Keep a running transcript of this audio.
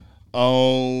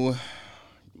Oh,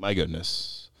 my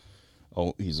goodness.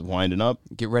 Oh, he's winding up.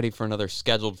 Get ready for another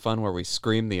scheduled fun where we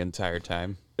scream the entire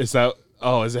time. Is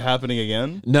it happening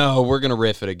again? No, we're going to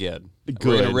riff it again. Good.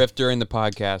 We're going to riff during the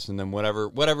podcast, and then whatever.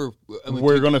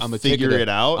 We're going to figure it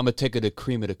out. I'm going to take it a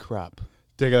cream of the crop.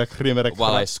 Take a cream of the crop.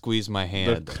 While I squeeze my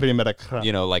hand. The cream of the crop.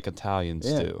 Like Italians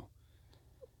do.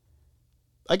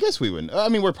 I guess we wouldn't. I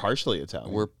mean, we're partially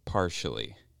Italian. We're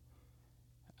partially.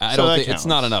 I don't think it's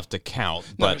not enough to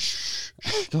count. But shh,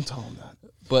 don't tell them that.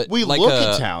 But we look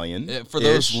Italian. For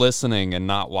those listening and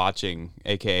not watching,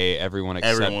 a.k.a. everyone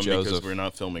except Joseph. Because we're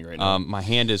not filming right now. My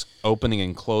hand is opening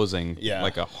and closing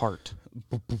like a heart.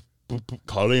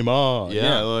 Kalima.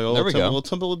 Yeah, there we go. Little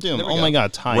Temple of Doom. Oh my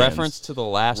God, tie-ins. Reference to the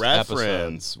last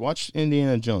episode. Watch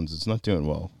Indiana Jones. It's not doing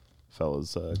well,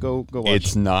 fellas. Go watch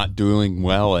It's not doing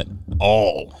well at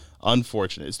all.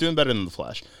 Unfortunate. It's doing better than The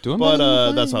Flash.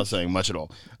 But that's not saying much at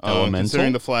all. Elemental?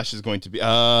 Considering The Flash is going to be...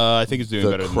 I think it's doing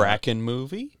better than... The Kraken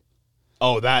movie?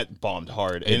 Oh, that bombed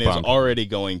hard. And it's already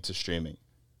going to streaming.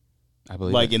 I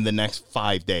believe in the next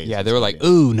 5 days. Yeah, they were like,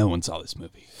 ooh, no one saw this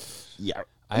movie. Yeah.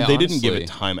 They didn't give it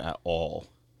time at all.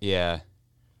 Yeah.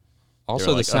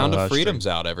 Also, The Sound of Freedom's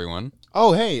out, everyone.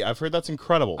 Oh, hey, I've heard that's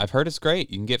incredible. I've heard it's great.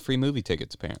 You can get free movie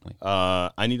tickets, apparently.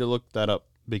 I need to look that up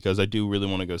because I do really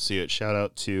want to go see it. Shout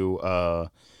out to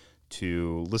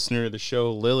listener of the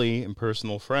show, Lily, and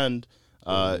personal friend,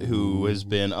 who has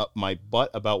been up my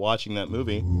butt about watching that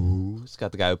movie. It's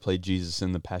got the guy who played Jesus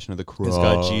in The Passion of the Christ. It's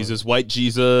got Jesus, White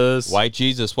Jesus. White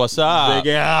Jesus, what's up?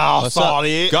 Big Al, what's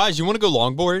sorry. Up? Guys, you want to go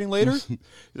longboarding later?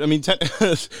 I mean,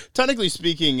 technically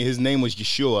speaking, his name was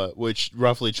Yeshua, which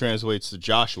roughly translates to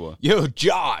Joshua. Yo,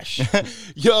 Josh.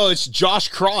 Yo, it's Josh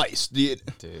Christ. Dude.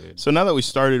 So now that we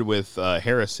started with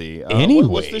heresy,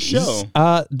 what's the show?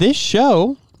 This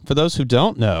show, for those who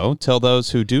don't know, tell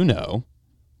those who do know,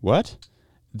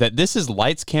 that this is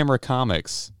Lights, Camera,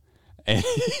 Comics. I'm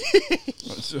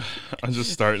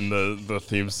just starting the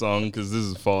theme song because this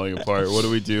is falling apart. What do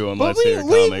we do on Lights, Camera,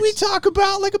 Comics? We talk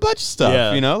about like a bunch of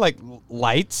stuff, like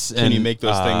lights. Can you make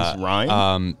those things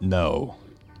rhyme? No.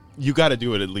 You got to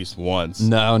do it at least once.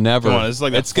 No, never. Come on, it's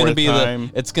like it's gonna be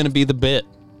time. It's gonna be the bit.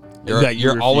 You're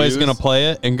refuse? always gonna play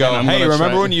it and go, hey,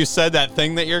 remember when you said that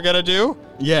thing that you're gonna do?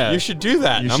 Yeah, you should do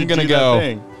that. I'm gonna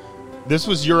go. This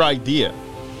was your idea.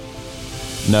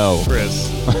 No,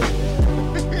 Chris.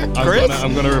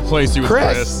 I'm gonna replace you with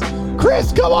Chris.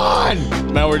 Chris, come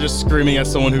on! Now we're just screaming at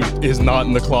someone who is not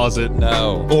in the closet.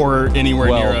 No. Or anywhere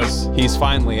near us. He's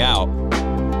finally out.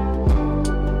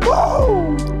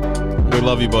 Woo! We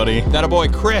love you, buddy. That a boy,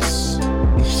 Chris.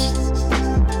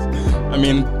 I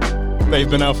mean, they've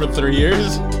been out for 3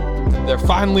 years. They're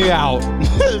finally out.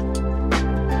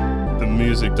 The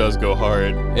music does go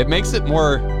hard. It makes it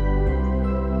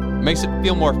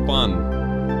feel more fun.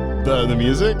 The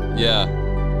music? Yeah.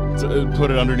 Put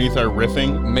it underneath our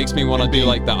riffing. Makes me want to do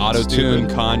like the auto-tune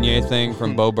Kanye thing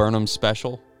from Bo Burnham's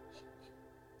special.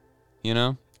 You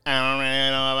know? I don't really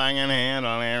know if I can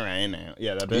handle it right now.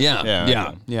 Yeah, that bit?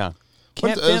 Yeah.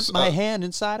 Can't fit my hand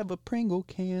inside of a Pringle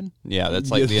can. Yeah,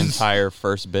 that's like the entire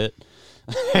first bit.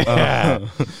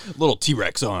 Little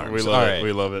T-Rex arms. We love it.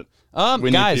 We love it.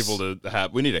 We guys, need people to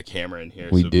have. We need a camera in here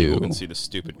so people can see the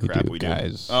stupid crap we do.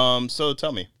 Guys. So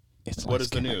tell me, what is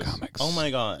the news? Comics. Oh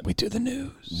my God, we do the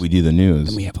news. We do the news.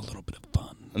 Then we have a little bit of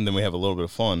fun. And then we have a little bit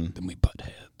of fun. Then we butt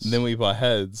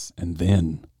heads. And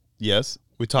then yes,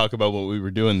 we talk about what we were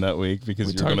doing that week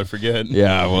because you're gonna forget.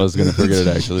 Yeah, I was gonna forget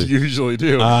it actually. You usually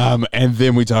do. And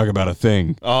then we talk about a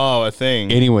thing. Oh, a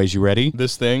thing. Anyways, you ready?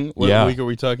 This thing. What week are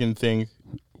we talking? Thing.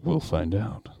 We'll find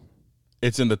out.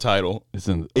 It's in the title.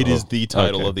 It is the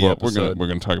title of the episode. We're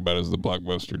gonna talk about it as the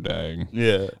Blockbuster Dying.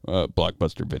 Yeah.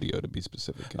 Blockbuster video to be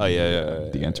specific. Yeah.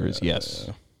 The answer is yes.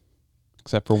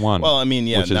 Except for one. Well, I mean,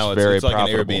 yeah. Now it's like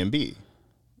profitable. an Airbnb.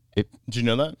 Did you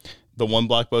know that? The one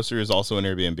Blockbuster is also an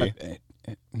Airbnb.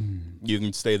 You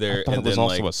can stay there, and it was then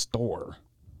also a store.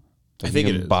 I think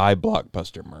it is. Buy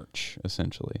Blockbuster merch,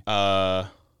 essentially.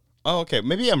 Oh, okay.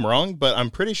 Maybe I'm wrong, but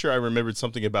I'm pretty sure I remembered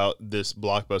something about this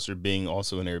Blockbuster being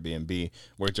also an Airbnb,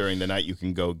 where during the night you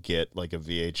can go get like a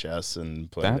VHS and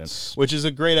put it in, which is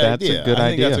a great idea. That's a good idea. I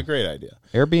think that's a great idea.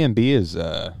 Airbnb is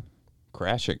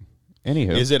crashing.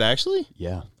 Anywho. Is it actually?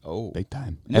 Yeah. Oh. Big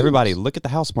time. News. Everybody, look at the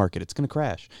house market. It's going to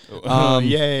crash.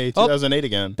 Yay, 2008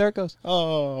 again. There it goes.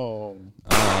 Oh.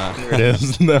 There it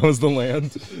is. That was the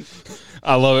land.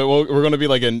 I love it. Well, we're going to be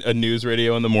like a news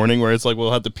radio in the morning where it's like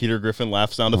we'll have the Peter Griffin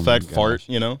laugh sound effect, fart,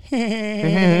 you know?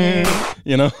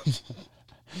 You know?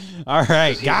 All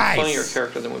right, guys. He's a funnier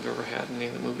character than we've ever had in any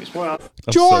of the movies. Well,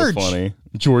 that's George. So funny.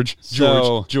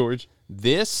 George.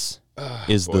 This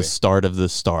is the start of the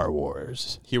Star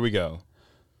Wars. Here we go.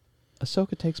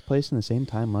 Ahsoka takes place in the same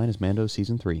timeline as Mando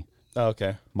season 3. Oh,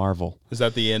 okay. Marvel. Is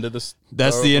that the end of this?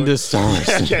 That's the end of Star Wars.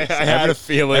 Okay, I had a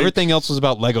feeling. Everything else was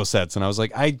about Lego sets, and I was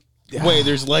like, Wait,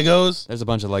 there's Legos? There's a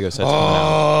bunch of Lego sets coming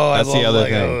out. That's I love the other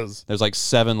Legos. thing. There's like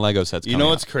 7 Lego sets coming You know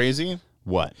out. what's crazy?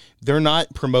 What? They're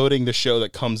not promoting the show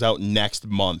that comes out next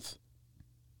month.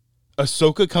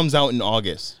 Ahsoka comes out in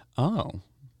August.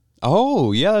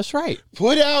 Oh, yeah, that's right.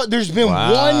 There's been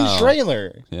one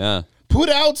trailer. Yeah. Put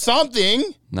out something.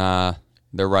 Nah,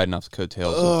 they're riding off the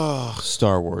coattails of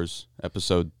Star Wars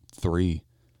Episode 3.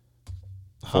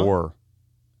 4.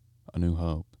 A New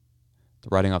Hope. They're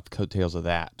riding off the coattails of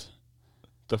that.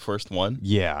 The first one?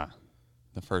 Yeah.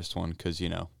 The first one, because,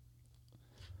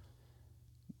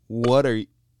 What are you...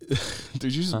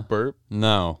 Did you just burp?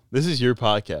 No. This is your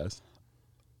podcast.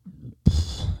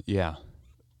 Yeah.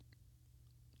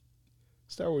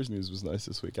 Star Wars news was nice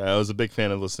this week. I was a big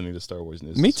fan of listening to Star Wars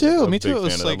news. Me too. I'm a Me too. big It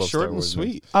was fan. I like love short Star and Wars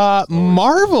sweet. news.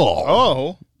 Marvel.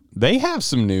 Oh. They have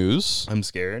some news. I'm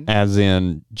scared. As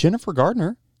in Jennifer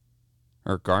Gardner.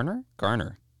 Or Garner?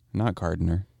 Garner. Not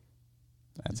Gardner.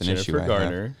 That's an issue. Jennifer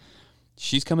Garner.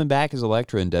 She's coming back as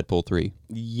Elektra in Deadpool 3.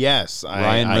 Yes.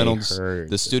 Ryan Reynolds, I heard.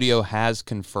 the studio has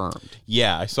confirmed.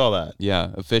 Yeah, I saw that.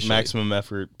 Yeah, officially. Maximum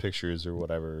Effort Pictures or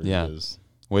whatever Yeah. it is.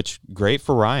 Which, great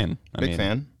for Ryan. Big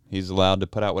fan. He's allowed to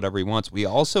put out whatever he wants. We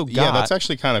also got... Yeah, that's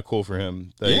actually kind of cool for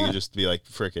him. That he Yeah. can just be like,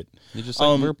 frick it. You're just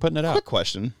like, we're putting it out. Quick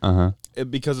question. Uh-huh.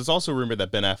 Because it's also rumored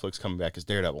that Ben Affleck's coming back as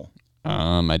Daredevil.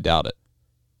 I doubt it.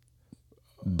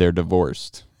 They're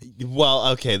divorced. Well,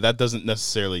 okay, that doesn't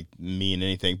necessarily mean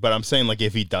anything. But I'm saying, like,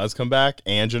 if he does come back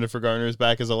and Jennifer Garner is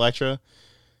back as Elektra,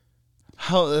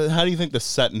 how do you think the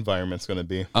set environment's going to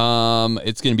be?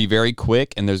 It's going to be very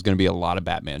quick, and there's going to be a lot of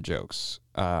Batman jokes.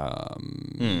 Yeah.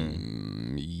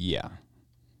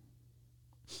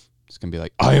 It's going to be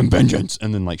like, I am vengeance,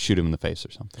 and then, like, shoot him in the face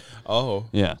or something. Oh.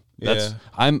 Yeah.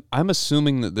 I'm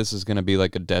assuming that this is going to be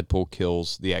like a Deadpool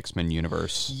kills the X-Men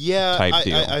universe type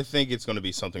deal. I think it's going to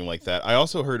be something like that. I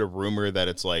also heard a rumor that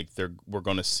it's like we're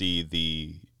going to see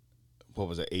the, what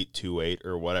was it, 828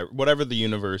 or whatever the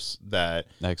universe that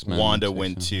X-Men, Wanda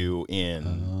went to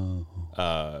in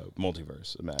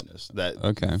Multiverse of Madness.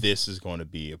 That this is going to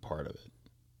be a part of it.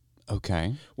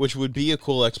 Okay. Which would be a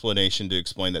cool explanation to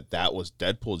explain that was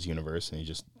Deadpool's universe and he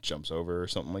just jumps over or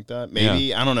something like that. Maybe.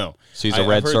 Yeah. I don't know. Sees a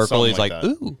red circle. He's like,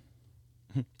 ooh.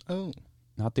 Oh.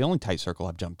 Not the only tight circle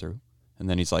I've jumped through. And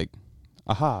then he's like,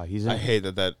 aha, he's in. I hate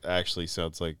that actually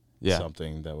sounds like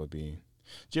something that would be.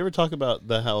 Did you ever talk about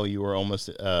how you were almost,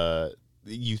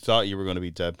 you thought you were going to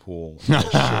be Deadpool in a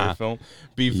short film?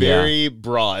 Be very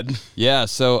broad. Yeah,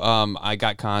 so I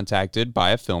got contacted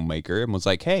by a filmmaker and was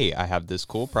like, hey, I have this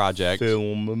cool project.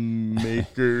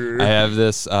 Filmmaker. I have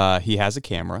this, he has a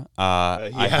camera.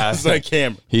 He has a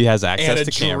camera. He has access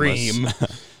and to cameras.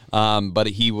 But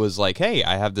he was like, hey,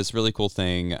 I have this really cool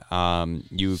thing.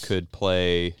 You could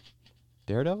play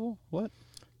Daredevil? What?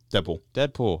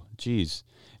 Deadpool. Jeez.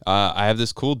 I have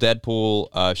this cool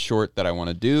Deadpool short that I want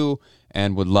to do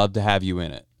and would love to have you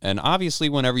in it. And obviously,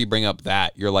 whenever you bring up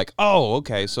that, you're like, oh,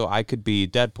 okay, so I could be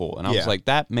Deadpool. And I was like,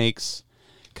 that makes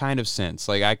kind of sense.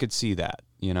 Like, I could see that,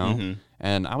 you know? Mm-hmm.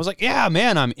 And I was like, yeah,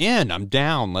 man, I'm in. I'm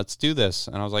down. Let's do this.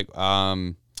 And I was like,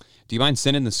 do you mind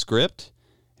sending the script?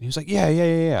 And he was like,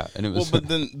 yeah. And it was but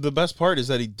then the best part is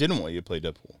that he didn't want you to play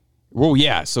Deadpool. Well,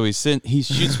 yeah. So he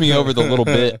shoots me over the little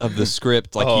bit of the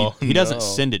script. Like he doesn't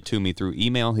send it to me through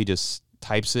email. He just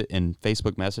types it in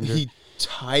Facebook Messenger. He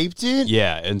typed it?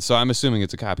 Yeah, and so I'm assuming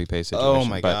it's a copy paste situation. Oh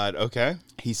my god. Okay.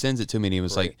 He sends it to me and he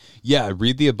was like, "Yeah,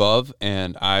 read the above."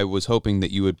 And I was hoping that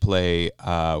you would play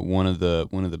one of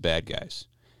the bad guys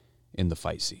in the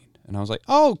fight scene. And I was like,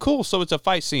 "Oh, cool. So it's a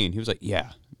fight scene." He was like,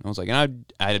 "Yeah." And I was like, "And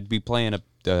I'd be playing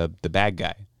the bad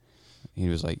guy." And he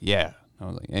was like, "Yeah." I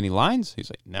was like, "Any lines?"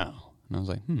 He's like, "No." And I was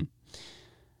like,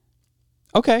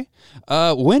 "Okay.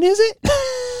 When is it?"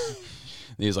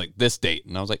 And he was like, "This date."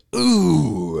 And I was like,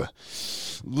 "Ooh,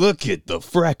 look at the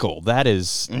freckle.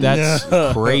 That's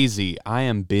crazy. I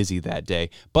am busy that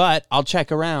day, but I'll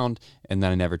check around." And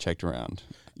then I never checked around.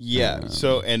 Yeah.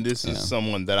 And this is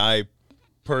someone that I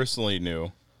personally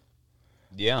knew.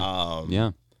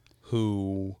 Yeah.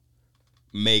 Who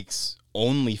makes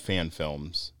only fan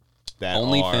films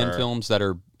that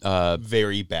are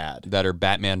very bad. That are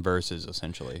Batman versus,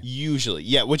 essentially. Usually.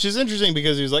 Yeah, which is interesting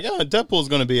because he was like, Deadpool's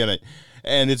going to be in it.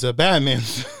 And it's a Batman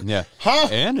film. Yeah. Huh?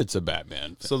 And it's a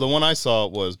Batman film. So the one I saw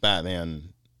was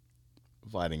Batman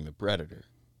fighting the Predator.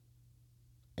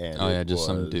 And just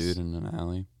some dude in an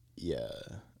alley. Yeah.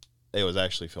 It was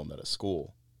actually filmed at a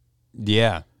school.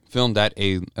 Yeah. Filmed at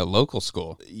a local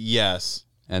school. Yes.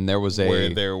 and there was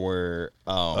where there were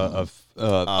a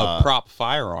prop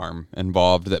firearm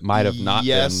involved that might have not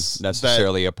been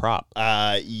necessarily a prop.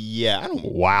 Yeah.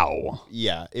 Wow.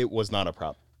 Yeah, it was not a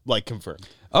prop. Like, confirmed.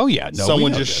 Oh, yeah. No,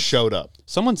 someone just showed up.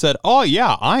 Someone said, oh,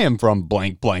 yeah, I am from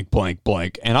blank, blank, blank,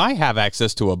 blank, and I have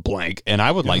access to a blank, and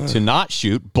I would like to not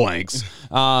shoot blanks.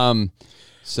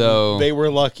 So they were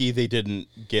lucky they didn't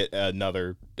get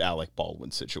another Alec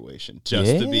Baldwin situation.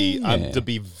 Just to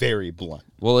be very blunt.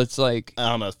 Well, it's like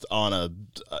on a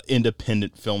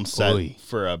independent film set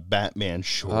for a Batman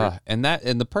short, and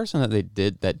the person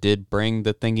that did bring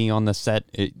the thingy on the set,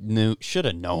 should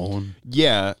have known,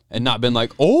 and not been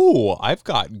like, oh, I've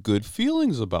got good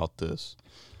feelings about this.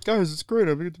 Guys, it's great.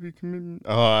 I get to be committed.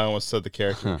 Oh, I almost said the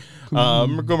character.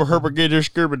 I'm going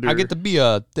to I get to be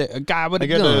a guy with a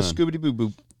gun. I get a Scooby Boo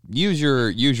Boo. Use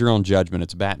your own judgment.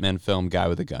 It's a Batman film, guy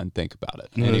with a gun. Think about it.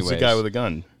 Anyways, it's a guy with a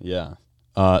gun. Yeah.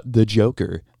 The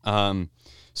Joker.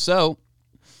 So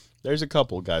there's a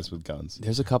couple guys with guns.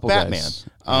 There's a couple Batman. guys.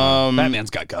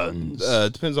 Batman's got guns.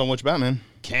 Depends on which Batman.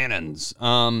 Cannons.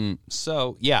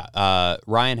 So yeah,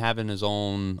 Ryan having his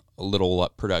own little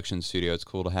production studio. It's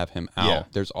cool to have him out. Yeah.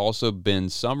 There's also been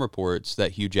some reports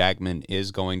that Hugh Jackman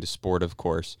is going to sport, of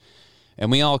course.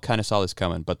 And we all kind of saw this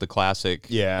coming, but the classic,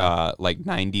 like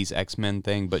 90s X-Men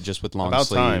thing, but just with long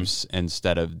sleeves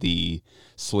instead of the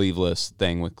sleeveless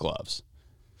thing with gloves.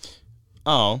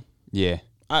 Oh. Yeah.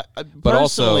 But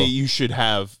also, you should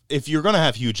have, if you're going to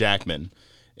have Hugh Jackman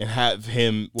and have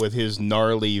him with his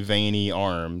gnarly, veiny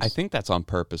arms. I think that's on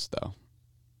purpose, though.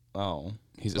 Oh.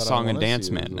 He's a song and dance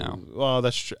man now. Well,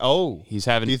 that's true. Oh. He's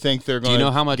having. Do you think they're going to? Do you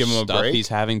know how much give him a stuff break? He's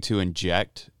having to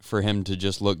inject for him to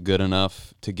just look good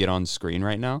enough to get on screen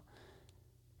right now?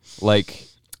 Like,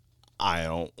 I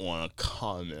don't want to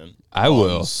comment. I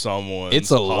will. Someone's it's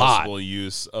a possible lot.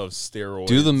 Use of steroids.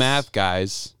 Do the math,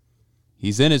 guys.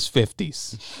 He's in his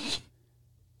 50s.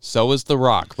 So is The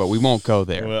Rock, but we won't go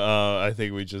there. Well, I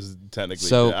think we just technically.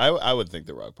 So I would think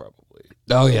The Rock probably.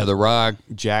 Oh yeah, The Rock,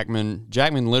 Jackman.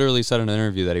 Jackman literally said in an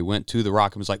interview that he went to The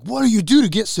Rock and was like, "What do you do to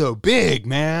get so big,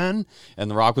 man?" And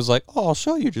The Rock was like, "Oh, I'll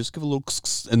show you. Just give a little,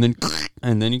 and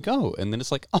then you go, and then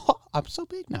it's like, oh, I'm so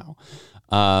big now."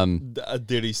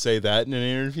 Did he say that in an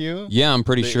interview? Yeah, I'm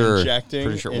pretty sure. Injecting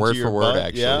pretty sure, word for word, butt?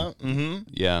 actually. Yeah.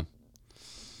 Mm-hmm.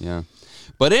 Yeah.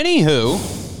 But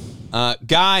anywho,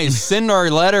 guys, send our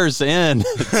letters in.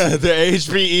 The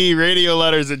HPE radio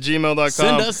letters at gmail.com.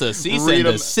 Send us a cease and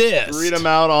desist. Read them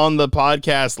out on the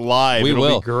podcast live.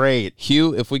 It'll be great.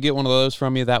 Hugh, if we get one of those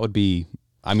from you, that would be,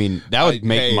 that would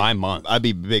make my month. I'd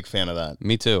be a big fan of that.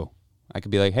 Me too. I could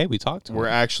be like, hey, we talked to him. We're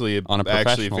actually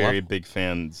very level. big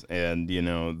fans, and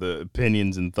the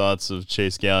opinions and thoughts of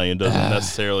Chase Gallion doesn't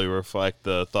necessarily reflect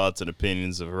the thoughts and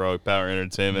opinions of Heroic Power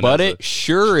Entertainment. But it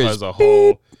sure is as a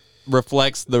whole.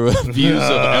 Reflects the views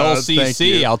of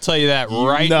LCC. I'll tell you that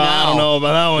right now. I don't know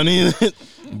about that one either.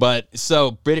 But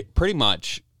so pretty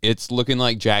much, it's looking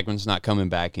like Jackman's not coming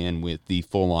back in with the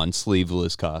full-on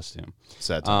sleeveless costume.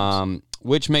 Sad times.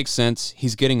 Which makes sense.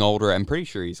 He's getting older. I'm pretty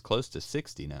sure he's close to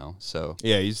 60 now. So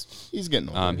yeah, he's getting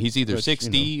older. He's either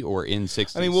 60 or in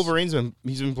 60s. I mean,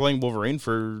 he's been playing Wolverine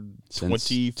for since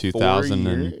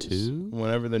 2002, years,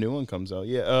 whenever the new one comes out.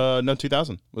 Yeah, no,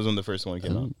 2000 was when the first one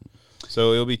came out.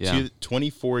 So it'll be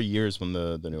 24 years when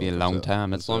the new one be a comes long out.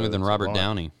 time. That's longer than Robert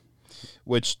Downey.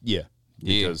 Which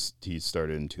because he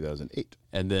started in 2008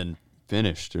 and then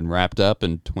finished and wrapped up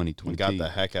in 2020. And got the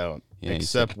heck out. Yeah,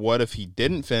 except what if he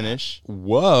didn't finish?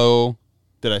 Whoa.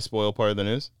 Did I spoil part of the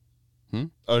news?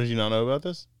 Oh, did you not know about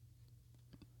this?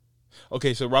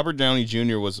 Okay, so Robert Downey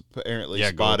Jr. was apparently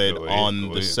spotted on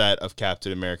the set of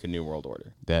Captain America New World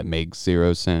Order. That makes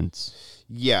zero sense.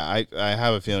 Yeah, I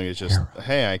have a feeling it's just,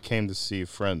 hey, I came to see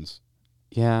friends.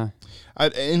 Yeah.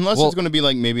 Unless it's going to be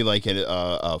maybe a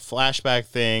flashback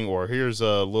thing, or here's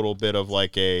a little bit of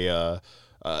a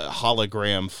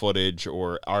hologram footage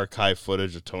or archive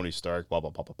footage of Tony Stark, blah,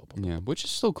 blah, blah, blah, blah, blah. Yeah, which is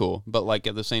still cool. But,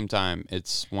 at the same time,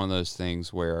 it's one of those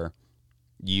things where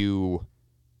you,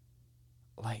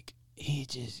 he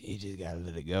just got to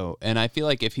let it go. And I feel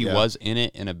like if he was in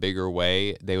it in a bigger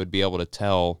way, they would be able to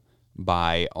tell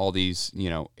by all these,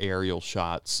 aerial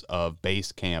shots of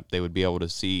base camp. They would be able to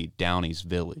see Downey's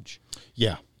village.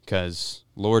 Yeah. Because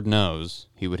Lord knows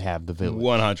he would have the village.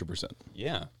 100%.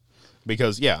 Yeah.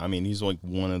 Because, he's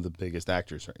one of the biggest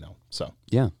actors right now. So.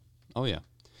 Yeah. Oh, yeah.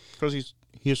 Because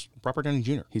he's Robert Downey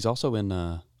Jr. He's also in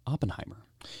Oppenheimer.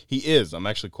 He is. I'm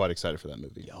actually quite excited for that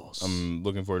movie. Yes. I'm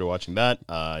looking forward to watching that.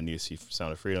 I need to see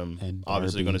Sound of Freedom. And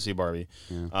obviously going to see Barbie.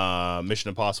 Yeah. Mission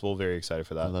Impossible. Very excited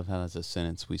for that. I love how that's a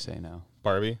sentence we say now.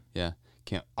 Barbie? Yeah.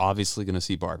 Obviously going to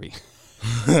see Barbie.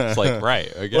 It's like,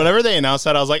 right. Okay. Whenever they announced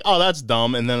that, I was like, oh, that's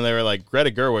dumb. And then they were like,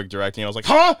 Greta Gerwig directing. I was like,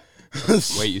 huh?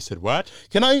 Wait, you said what?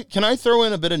 Can I throw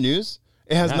in a bit of news?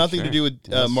 It has nothing sure. to do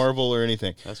with Marvel or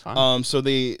anything. That's fine. So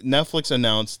Netflix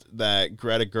announced that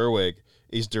Greta Gerwig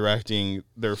is directing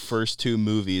their first 2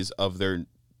 movies of their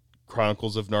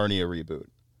Chronicles of Narnia reboot.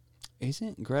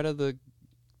 Isn't Greta the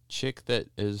chick that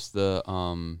is the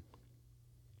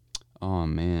Oh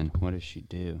man, what does she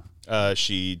do?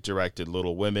 She directed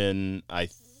Little Women. I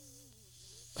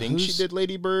think she did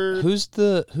Lady Bird. Who's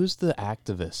the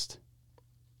activist?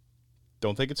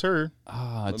 Don't think it's her.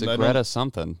 It's a Greta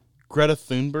something. Greta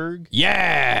Thunberg?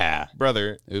 Yeah!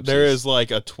 Brother, Oopsies. there is like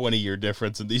a 20-year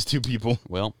difference in these 2 people.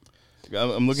 Well,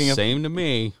 I'm looking at... Same to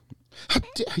me. How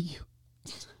dare you?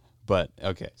 But,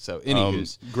 okay, so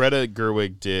anywho's. Greta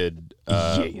Gerwig did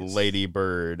Yes. Lady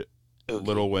Bird, Okay.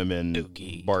 Little Women,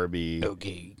 Okay. Barbie,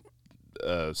 Okay.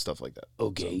 Stuff like that.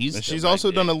 Okay. And she's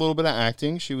also done a little bit of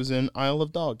acting. She was in Isle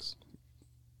of Dogs.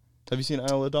 Have you seen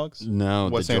Isle of Dogs? No,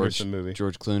 Wes the Anderson movie.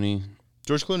 George Clooney.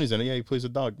 George Clooney's in it. Yeah, he plays a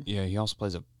dog. Yeah, he also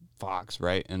plays a fox,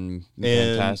 right? And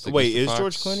And Fantastic wait, Mr. is Fox.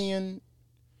 George Clooney in?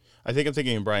 I think I'm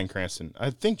thinking of Bryan Cranston.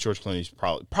 I think George Clooney's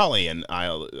probably in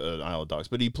Isle of Dogs,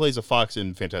 but he plays a fox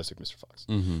in Fantastic Mr. Fox,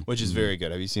 which is very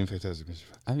good. Have you seen Fantastic Mr.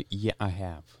 Fox? Yeah, I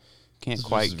have. Can't This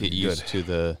quite is get good. used to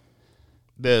the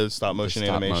The stop motion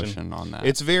stop animation. motion on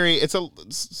that.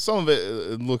 Some of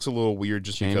it looks a little weird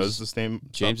just because the same.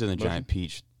 James and the Giant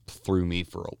Peach threw me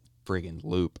for a friggin'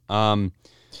 loop.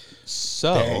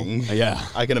 So Dang. yeah,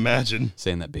 I can imagine.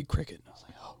 saying that big cricket. I was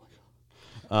like, oh my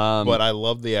god. But I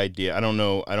love the idea. I don't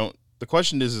know. The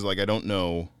question is like I don't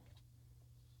know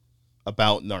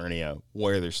about Narnia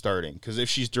where they're starting, because if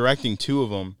she's directing 2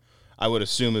 of them, I would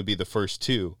assume it'd be the first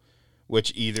 2,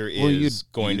 which either is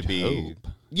going to be hope.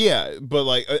 yeah, but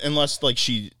like unless like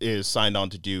she is signed on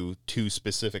to do 2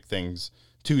 specific things,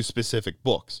 2 specific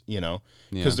books, because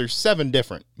Yeah. there's 7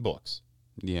 different books.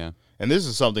 Yeah. And this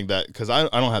is something that, because I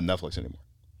don't have Netflix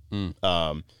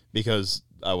anymore, because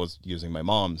I was using my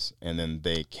mom's, and then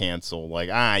they cancel, like,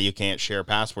 you can't share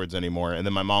passwords anymore. And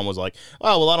then my mom was like,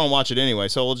 oh, well, I don't watch it anyway,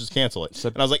 so we'll just cancel it.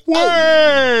 And I was like,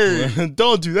 hey,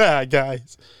 don't do that,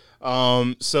 guys.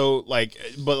 So, like,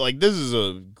 but, like, this is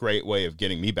a great way of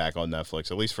getting me back on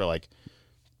Netflix, at least for, like,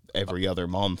 every other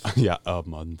month. Yeah, a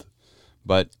month.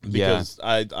 But Because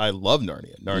I love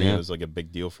Narnia. Narnia Yeah. is like a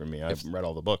big deal for me. I've read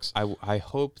all the books. I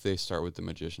hope they start with The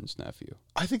Magician's Nephew.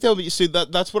 I think that would be. See,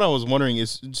 that's what I was wondering.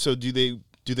 Is so do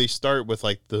they start with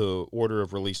like the order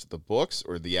of release of the books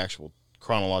or the actual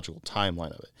chronological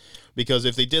timeline of it? Because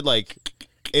if they did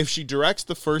if she directs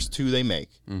the first 2 they make,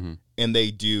 and they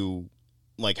do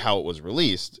like how it was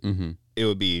released, it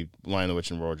would be Lion, the Witch,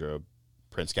 and Wardrobe,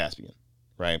 Prince Caspian,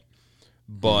 right?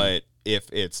 But if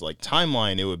it's like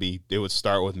timeline, it would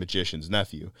start with Magician's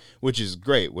Nephew, which is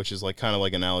great, which is like kind of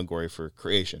like an allegory for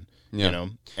creation, and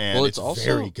Well, it's also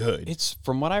very good. It's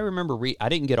from what I remember. I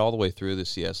didn't get all the way through the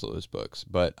C.S. Lewis books,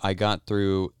 but I got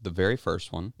through the very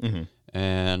first one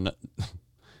and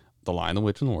The Lion, the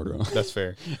Witch, and the Wardrobe. That's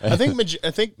fair. I think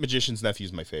Magician's Nephew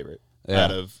is my favorite out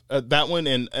of that one,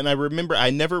 and I remember I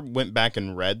never went back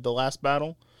and read The Last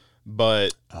Battle.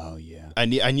 But Oh yeah, I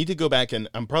need to go back, and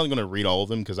I'm probably going to read all of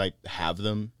them because I have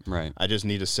them. right. I just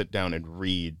need to sit down and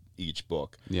read each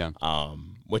book. Yeah,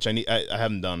 Which I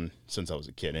haven't done since I was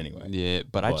a kid anyway. yeah.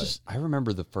 But I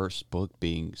remember the first book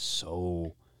being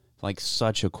so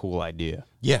such a cool idea.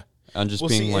 Yeah. And just Well,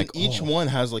 being see, like, and each one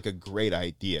has like a great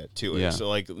idea to it. Yeah. So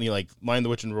like Lion, the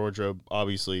Witch, and Wardrobe.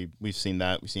 Obviously, we've seen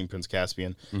that. We've seen Prince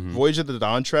Caspian. Voyage of the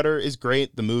Dawn Treader is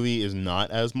great. The movie is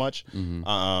not as much.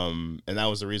 And that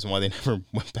was the reason why they never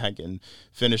went back and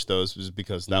finished those, was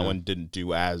because that one didn't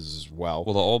do as well.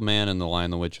 Well, the old man in The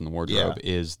Lion, the Witch, and the Wardrobe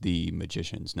is the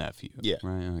magician's nephew. Yeah.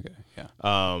 Right. Okay.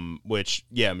 Yeah. Which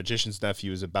Magician's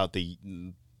Nephew is about the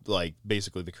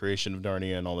basically the creation of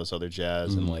Narnia and all this other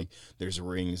jazz, and like there's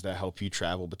rings that help you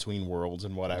travel between worlds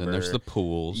and whatever. And there's the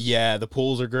pools. Yeah, the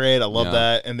pools are great. I love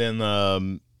that. And then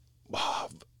I'm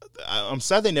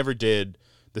sad they never did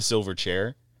the Silver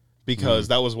Chair, because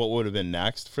that was what would have been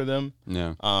next for them.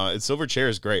 Yeah. Silver Chair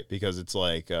is great because it's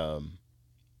like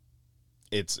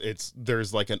it's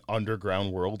there's like an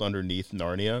underground world underneath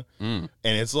Narnia, and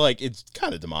it's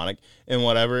kind of demonic and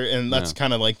whatever, and that's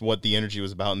kind of like what the energy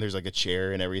was about. And there's like a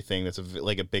chair and everything that's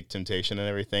like a big temptation and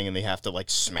everything, and they have to like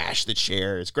smash the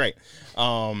chair. It's great.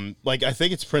 I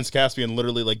think it's Prince Caspian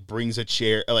literally like brings a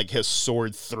chair, like his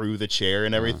sword through the chair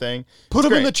and everything. Put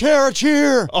him in the chair, a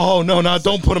cheer. Oh no,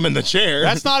 don't put him in the chair.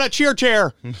 That's not a cheer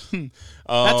chair.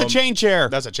 That's a chain chair.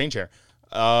 That's a chain chair.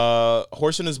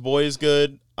 Horse and His Boy is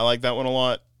good. I like that one a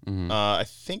lot. I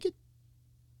think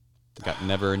Got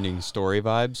never-ending story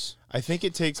vibes. I think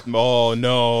it takes. Oh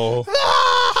no,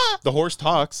 the horse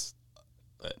talks.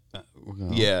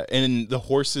 Yeah, and the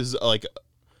horse is like,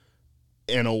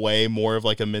 in a way, more of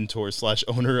like a mentor /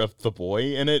 owner of the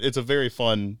boy in it. It's a very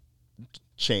fun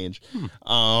change.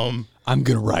 I'm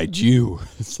gonna ride you.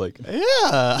 It's like,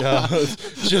 yeah.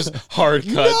 Just hard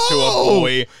cut to a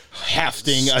boy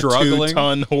hefting Struggling. a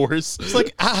 2-ton horse. It's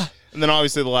like, And then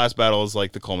obviously the last battle is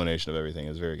like the culmination of everything.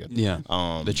 It's very good. Yeah.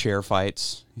 The chair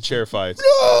fights. Chair fights.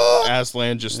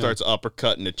 Aslan just starts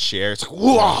uppercutting a chair. It's like,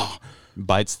 whoa!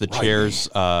 Bites the chair's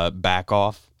back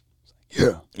off.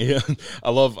 Yeah. I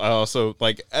also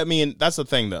like, I mean, that's the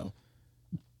thing though.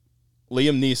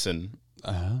 Liam Neeson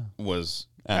was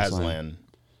Aslan.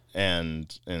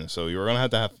 And so you're going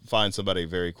to have find somebody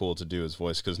very cool to do his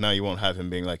voice, because now you won't have him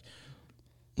being like,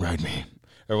 ride me,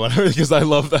 or whatever, because I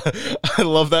love that. I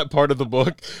love that part of the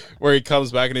book where he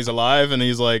comes back and he's alive and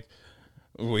he's like,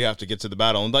 we have to get to the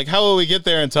battle. And like, how will we get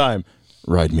there in time?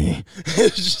 Ride me.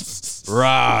 Just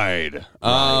Ride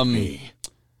me.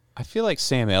 I feel like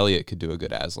Sam Elliott could do a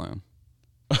good Aslan.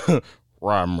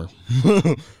 Ride me.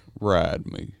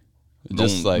 Ride me.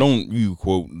 Just don't you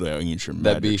quote the ancient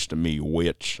magics to me,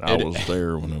 witch. I was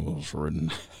there when it was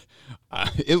written. I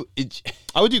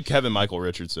would do Kevin Michael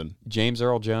Richardson. James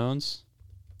Earl Jones.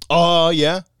 Oh,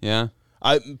 yeah. Yeah.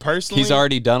 I personally, he's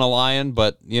already done a lion,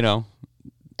 but double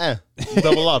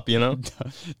up,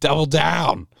 double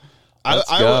down.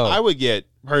 I would get,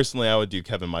 personally, I would do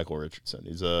Kevin Michael Richardson.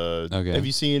 He's okay.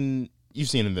 You've seen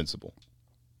Invincible?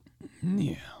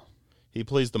 Yeah. He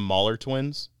plays the Mahler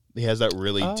twins. He has that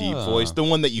really deep voice, the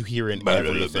one that you hear in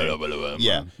everything.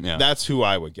 Yeah, that's who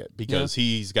I would get, because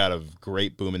he's got a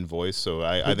great booming voice. So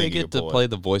I think they get to play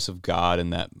the voice of God in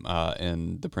that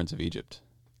in The Prince of Egypt.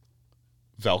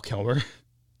 Val Kilmer.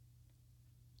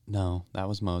 No, that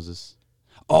was Moses.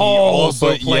 He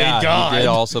also played God. He did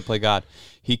also play God.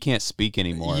 He can't speak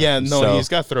anymore. Yeah, no, so he's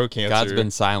got throat cancer. God's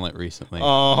been silent recently.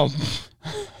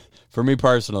 For me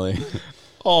personally.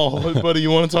 Oh, buddy, you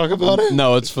want to talk about it?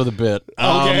 No, it's for the bit.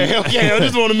 Okay. I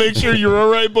just want to make sure you're all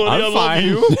right, buddy. I'm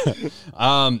fine.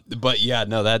 Love you. But yeah,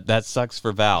 no, that sucks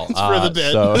for Val. It's for the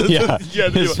bit. So, yeah,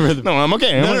 it's for the. No, I'm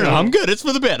okay. No, I'm good. It's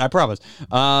for the bit. I promise.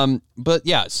 But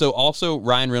yeah, so also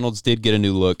Ryan Reynolds did get a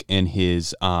new look in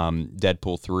his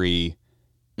Deadpool 3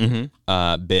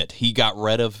 bit. He got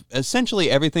rid of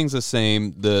essentially everything's the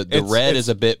same. The red is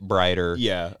a bit brighter.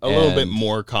 Yeah, a little bit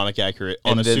more comic accurate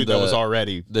on a suit that was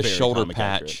already the very shoulder comic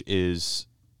patch accurate. is,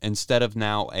 instead of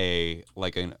now a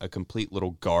complete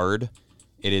little guard,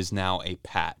 it is now a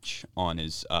patch on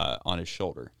his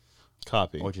shoulder.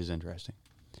 Copy, which is interesting.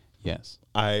 Yes,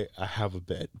 I have a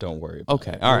bit. Don't worry about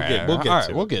okay, it. all right.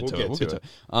 We'll get to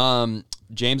it.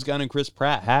 James Gunn and Chris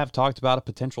Pratt have talked about a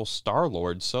potential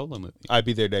Star-Lord solo movie. I'd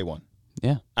be there day one.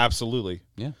 Yeah, absolutely.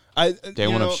 Yeah, day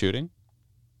one of shooting.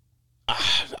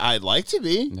 I'd like to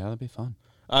be. Yeah, that'd be fun.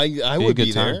 I would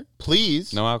be there.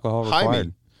 Please, no alcohol required.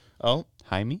 Me. Oh,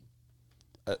 hire me.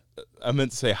 I meant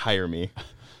to say hire me.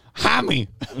 Hire me.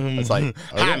 It's like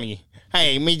hire me.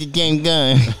 Hey, Mr. James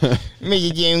Gunn.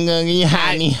 Mr. James Gunn, can you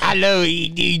hire me? Hello,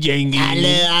 James Gunn.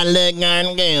 I love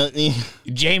Gunn.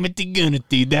 Jamity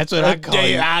Gunnity, that's what I call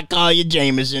you. I call you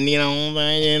Jameson, you know what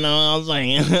I'm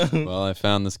saying? Well, I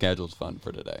found the schedule's fun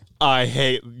for today. I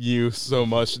hate you so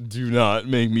much. Do not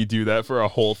make me do that for a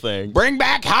whole thing. Bring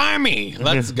back Jaime.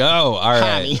 Let's go. All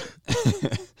right.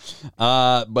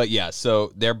 But yeah,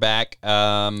 so they're back,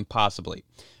 possibly.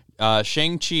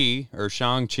 Shang-Chi,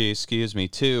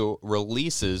 2,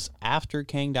 releases after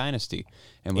Kang Dynasty.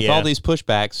 And with all these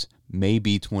pushbacks,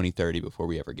 maybe 2030 before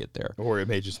we ever get there. Or it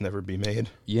may just never be made.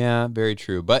 Yeah, very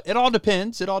true. But it all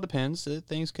depends.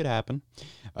 Things could happen.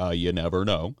 You never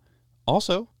know.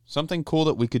 Also, something cool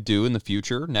that we could do in the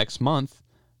future, next month,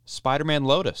 Spider-Man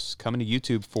Lotus, coming to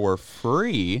YouTube for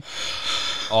free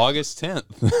August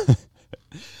 10th.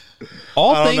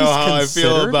 I don't know how I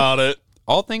feel about it.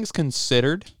 All things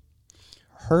considered,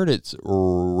 heard it's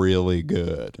really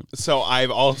good. So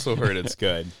I've also heard it's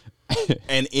good.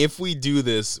 And if we do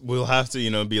this, we'll have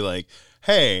to, be like,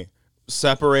 hey,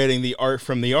 separating the art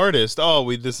from the artist.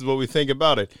 Oh, this is what we think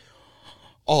about it.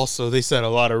 Also, they said a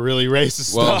lot of really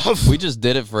racist stuff. We just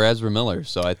did it for Ezra Miller,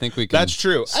 so I think we can. That's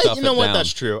true. You know what? Down,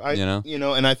 that's true.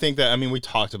 And I think that we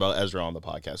talked about Ezra on the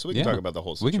podcast, so we can talk about the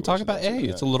whole situation. We can talk about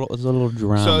it's a little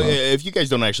drama. So if you guys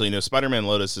don't actually know, Spider-Man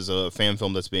Lotus is a fan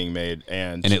film that's being made,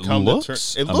 and it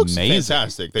looks amazing.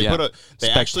 Fantastic. They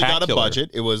actually got a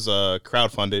budget. It was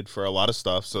crowdfunded for a lot of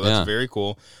stuff, so that's very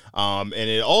cool. And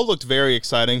it all looked very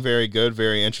exciting, very good,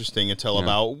 very interesting until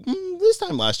about this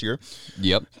time last year.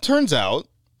 Yep. Turns out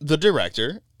the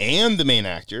director and the main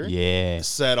actor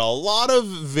said a lot of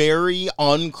very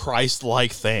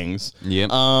un-Christ-like things. Yep.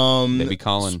 They be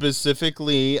calling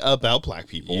specifically about black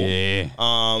people. Yeah.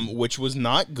 Which was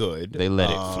not good. They let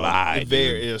it fly.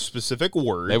 A specific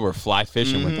word. They were fly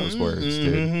fishing with those words,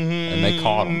 dude, and they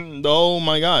caught them. Oh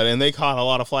my God! And they caught a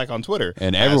lot of flack on Twitter,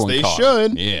 and everyone as they caught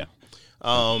should. Them. Yeah.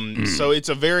 So it's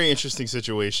a very interesting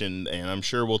situation, and I'm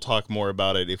sure we'll talk more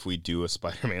about it if we do a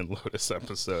Spider-Man Lotus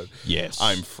episode. Yes.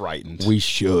 I'm frightened. We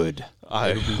should.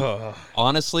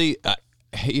 Honestly,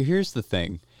 here's the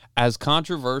thing. As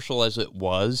controversial as it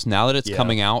was, now that it's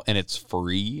coming out and it's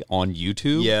free on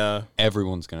YouTube,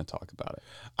 everyone's going to talk about it.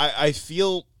 I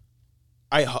feel,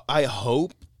 I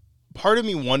hope, part of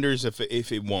me wonders if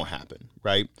it won't happen,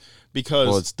 right?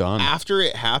 Because it's done. After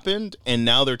it happened, and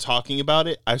now they're talking about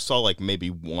it, I saw like maybe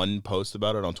one post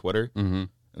about it on Twitter, and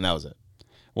that was it.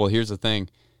 Well, here's the thing.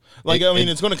 Like,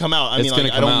 it's going to come out. I mean,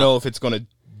 like, I don't know if it's going to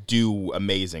do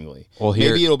amazingly. Well,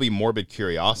 maybe it'll be morbid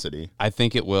curiosity. I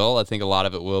think it will. I think a lot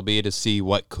of it will be to see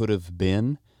what could have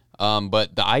been.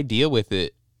 But the idea with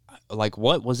it, like,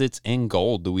 what was its end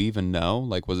goal? Do we even know?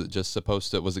 Like, was it just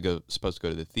supposed to go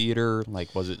to the theater?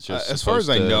 Like, was it just as far as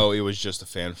I know, it was just a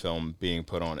fan film being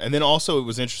put on. And then also it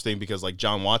was interesting because like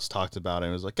John Watts talked about it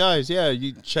and was like, guys,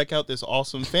 you check out this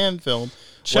awesome fan film.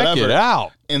 Check it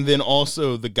out. And then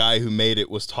also the guy who made it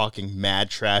was talking mad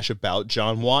trash about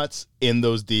John Watts in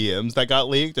those DMs that got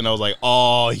leaked. And I was like,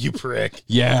 oh, you prick.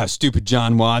 Yeah, stupid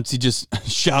John Watts. He just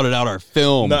shouted out our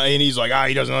film. No, and he's like,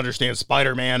 he doesn't understand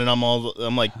Spider-Man. And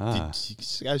I'm like,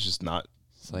 this guy's just not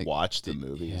watch the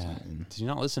movies. Yeah. Did you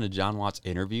not listen to John Watts'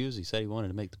 interviews? He said he wanted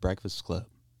to make The Breakfast Club.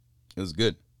 It was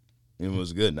good. It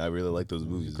was good. And I really like those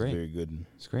movies. It's great. It's very good.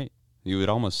 It's great. You would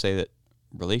almost say that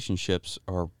relationships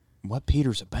are what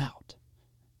Peter's about.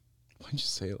 Why'd you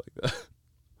say it like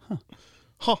that?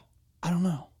 Huh. I don't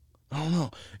know.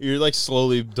 You're like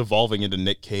slowly devolving into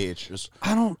Nick Cage.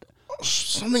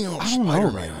 Something else. I don't know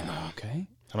right now. Okay.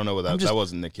 I don't know what that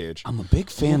wasn't Nick Cage. I'm a big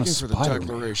fan of Spider-Man. For the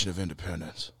Declaration of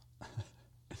Independence.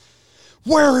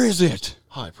 Where is it?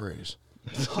 High praise.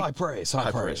 High praise.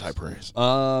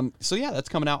 So yeah, that's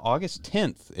coming out August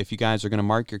 10th. If you guys are going to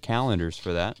mark your calendars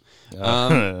for that.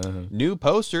 New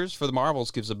posters for the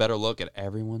Marvels gives a better look at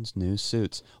everyone's new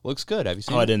suits. Looks good. Have you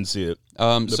seen it? I didn't see it.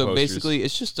 So basically,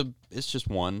 it's just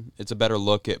one. It's a better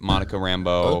look at Monica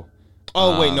Rambeau.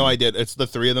 Wait, no, I did. It's the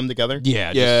three of them together?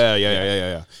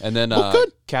 Yeah. And then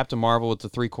Captain Marvel with the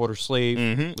 3/4 sleeve.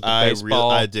 With the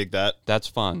baseball. I dig that. That's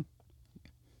fun.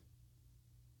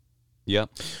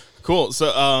 Yep. Cool. So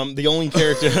the only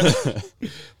character,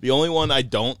 the only one I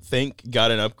don't think got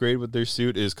an upgrade with their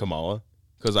suit is Kamala.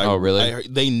 Because really?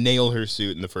 They nail her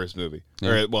suit in the first movie.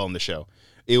 Yeah. Or, in the show.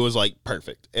 It was like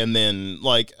perfect. And then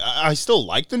like I still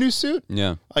like the new suit.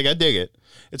 Yeah. Like I dig it.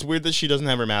 It's weird that she doesn't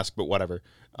have her mask, but whatever.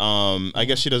 I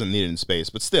guess she doesn't need it in space,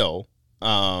 but still,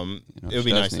 it would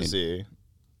be nice to see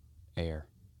air.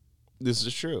 This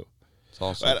is true. It's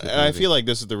also I feel like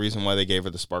this is the reason why they gave her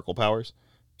the sparkle powers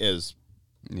is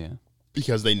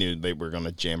because they knew they were going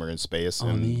to jam her in space,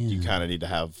 and you kind of need to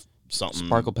have something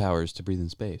sparkle powers to breathe in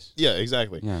space. Yeah,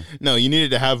 exactly. Yeah. No, you needed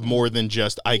to have more than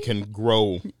just I can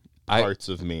grow parts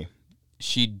of me.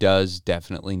 She does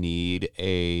definitely need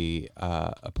a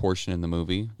portion in the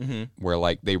movie where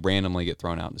like they randomly get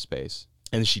thrown out into space.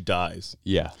 And she dies.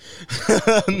 Yeah.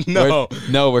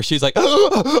 Where she's like, and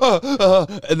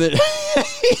then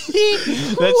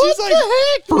she's like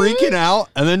freaking out,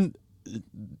 and then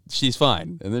she's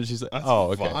fine, and then she's like, that's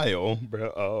okay. Vile,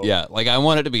 bro. Oh. Yeah, like I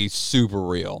want it to be super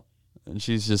real, and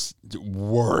she's just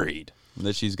worried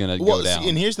that she's gonna go down. See,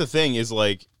 and here's the thing: is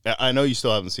like I know you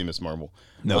still haven't seen Miss Marvel.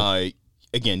 No.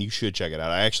 Again, you should check it out.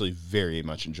 I actually very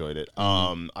much enjoyed it.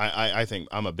 I think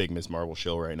I'm a big Miss Marvel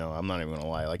shill right now. I'm not even gonna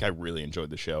lie. Like I really enjoyed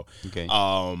the show. Okay.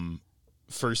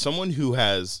 For someone who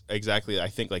has I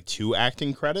think like 2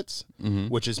 acting credits,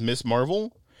 which is Miss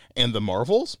Marvel and The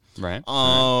Marvels. Right.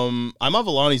 Ima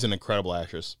Vellani's an incredible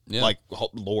actress. Yeah. Like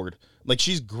Lord, like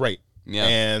she's great. Yeah.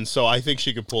 And so I think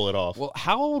she could pull it off. Well,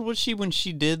 how old was she when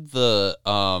she did the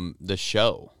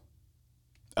show?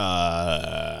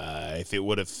 If it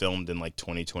would have filmed in like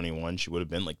 2021, she would have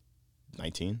been like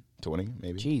 19, 20,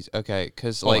 maybe. Jeez, okay,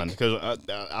 because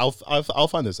I'll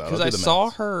find this out. Because I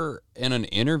saw her in an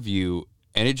interview,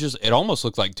 and it almost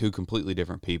looked like 2 completely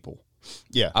different people.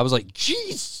 Yeah, I was like,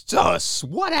 Jesus,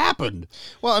 what happened?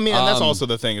 Well, I mean, and that's also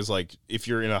the thing is like if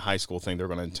you're in a high school thing, they're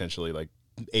going to intentionally like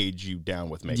age you down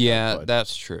with makeup. Yeah,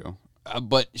 that's true.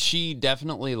 But she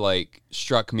definitely like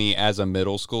struck me as a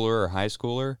middle schooler or high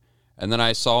schooler. And then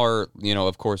I saw her,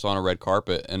 of course, on a red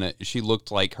carpet, and she looked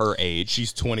like her age.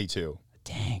 She's 22.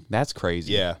 Dang, that's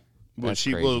crazy. Yeah.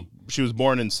 she was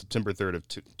born in September 3rd of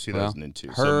 2002.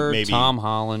 Her, so maybe Tom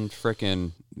Holland,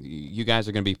 frickin', you guys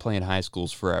are going to be playing high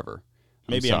schools forever.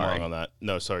 Maybe I'm wrong on that.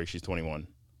 No, sorry, she's 21.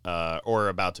 Or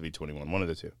about to be 21, one of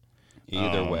the two.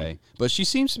 Either way. But she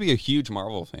seems to be a huge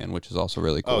Marvel fan, which is also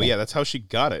really cool. Oh, yeah, that's how she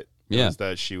got it. Yeah. Was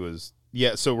that she was...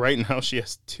 Yeah, so right now she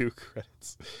has 2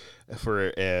 credits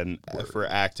for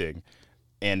acting.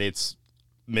 And it's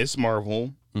Miss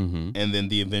Marvel and then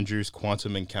the Avengers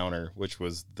Quantum Encounter, which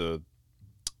was the...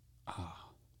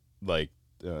 it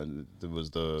was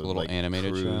the little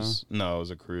animated cruise. show? No, it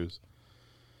was a cruise.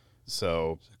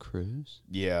 So... A cruise?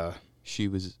 Yeah. She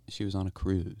was on a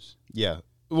cruise. Yeah.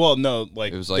 Well, no,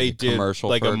 like it was like they a did commercial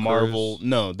like for a Marvel. cruise?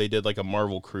 No, they did like a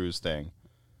Marvel cruise thing.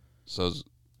 So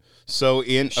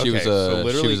she was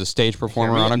a stage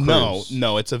performer on a cruise.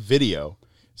 No, it's a video.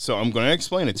 So I'm going to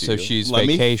explain it to you. So she's Let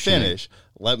vacationing.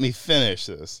 Let me finish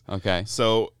this. Okay.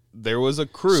 So there was a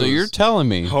cruise. So you're telling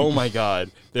me? Oh my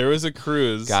God, there was a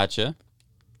cruise. Gotcha.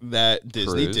 That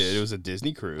Disney Cruise. did. It was a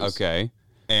Disney cruise. Okay.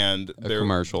 And a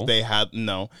commercial. They had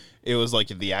it was like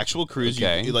the actual cruise.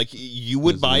 Okay. You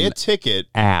would buy a ticket.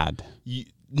 Ad. You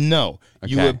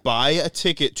Okay. would buy a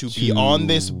ticket to be on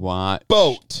this watch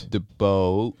boat. The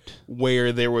boat.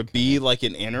 Where there would be like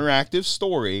an interactive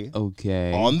story.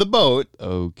 Okay. On the boat.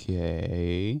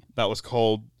 Okay. That was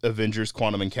called Avengers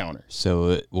Quantum Encounter. So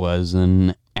it was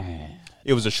an ad.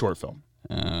 It was a short film.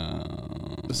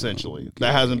 Essentially. Okay.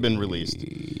 That hasn't been released.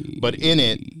 But in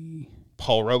it,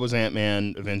 Paul Rudd was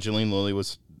Ant-Man, Evangeline Lilly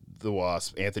was the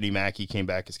Wasp, Anthony Mackie came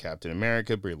back as Captain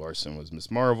America, Brie Larson was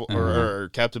Miss Marvel, or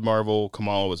Captain Marvel,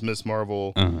 Kamala was Miss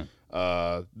Marvel.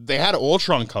 They had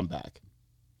Ultron come back.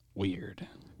 Weird.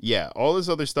 Yeah, all this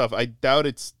other stuff. I doubt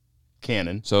it's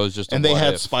canon. So it's just and they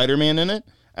had Spider-Man in it,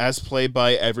 as played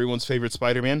by everyone's favorite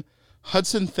Spider-Man,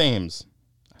 Hudson Thames.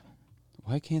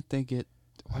 Why can't they get...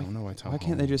 I don't know why Tom. Why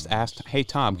can't they just ask, hey,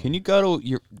 Tom, can you go to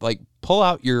your, pull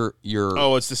out your...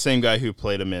 Oh, it's the same guy who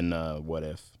played him in What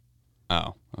If.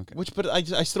 Oh, okay. But I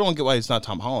still don't get why it's not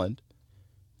Tom Holland.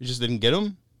 You just didn't get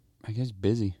him? I guess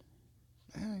busy.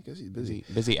 I guess he's busy.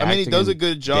 Busy acting. I mean, he does a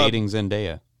good job. Dating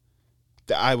Zendaya.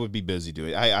 I would be busy doing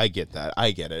it. I get that.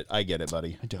 I get it,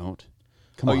 buddy. I don't.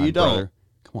 Come on, you brother.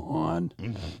 don't? Come on.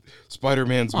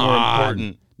 Spider-Man's more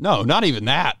important. No, not even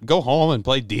that. Go home and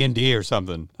play D&D or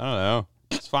something. I don't know.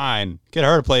 It's fine. Get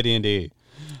her to play D&D.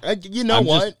 You know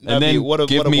what? And then what a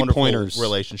wonderful pointers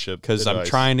relationship. Because I'm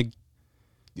trying to...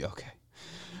 Okay.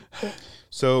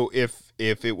 So if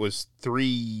it was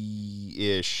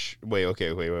 3-ish...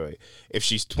 Wait. If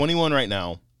she's 21 right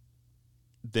now,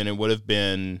 then it would have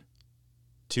been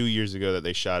 2 years ago that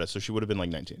they shot it. So she would have been like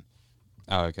 19.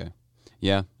 Oh, okay.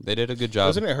 Yeah, they did a good job.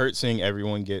 Doesn't it hurt seeing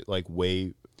everyone get like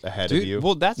way ahead of you?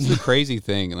 Well, that's the crazy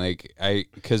thing.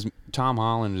 Because Tom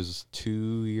Holland is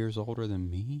 2 years older than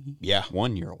me. Yeah,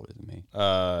 1 year older than me.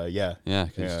 Yeah.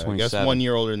 Because he's 27. I guess 1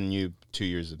 year older than you, 2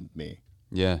 years of me.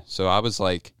 Yeah. So I was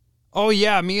like, oh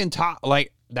yeah, me and Tom.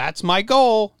 That's my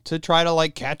goal to try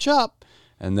to catch up.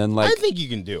 And then I think you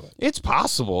can do it. It's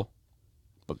possible,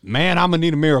 but man, I'm gonna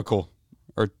need a miracle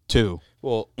or two.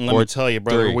 Well, let me tell you,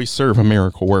 brother, we serve a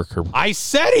miracle worker. I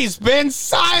said he's been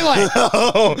silent.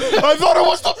 Oh, I thought it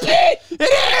was the pit.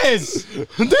 It is.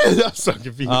 I'm so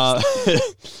confused.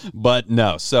 But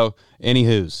no. So,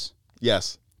 anywho's.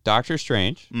 Yes. Doctor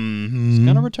Strange is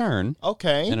going to return.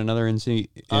 Okay. In another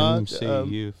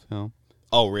MCU film.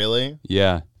 Oh, really?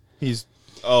 Yeah.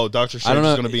 Doctor Strange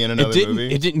is going to be in another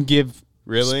movie? It didn't give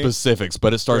specifics,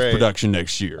 but it starts production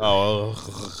next year.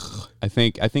 Oh. I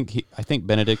think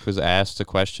Benedict was asked a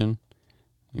question.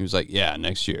 He was like, "Yeah,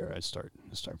 next year I start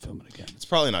filming again." It's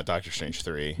probably not Doctor Strange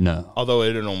 3. No. Although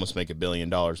it would almost make $1 billion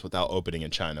without opening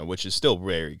in China, which is still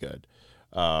very good.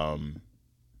 So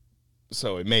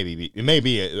it may be. Yeah.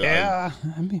 Maybe.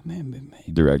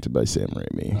 Directed by Sam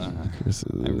Raimi. I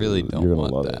really don't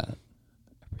want that. I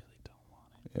really don't want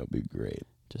it. It'll be great.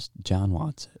 Just John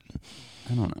Watts it.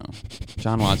 I don't know.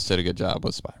 John Watts did a good job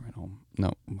with Spider-Man Home.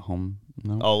 No.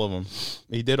 All of them.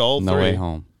 He did all No three. Way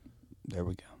Home. There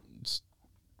we go.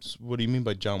 What do you mean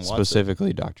by John Watts?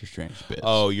 Specifically Doctor Strange bits.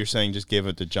 Oh, you're saying just give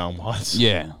it to John Watts?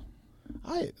 Yeah.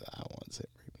 I want Sam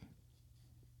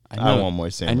Raimi. I want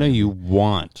more Sam Raimi. I know you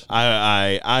want.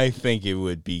 I think it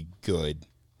would be good.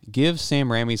 Give Sam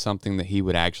Raimi something that he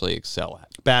would actually excel at.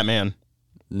 Batman.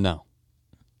 No.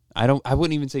 I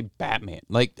wouldn't even say Batman.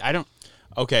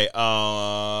 Okay,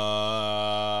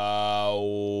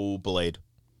 Blade.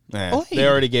 Blade. They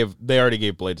already gave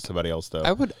Blade to somebody else though.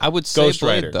 I would say Ghost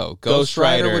Blade Rider though. Ghost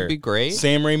Rider would be great.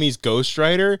 Sam Raimi's Ghost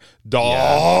Rider,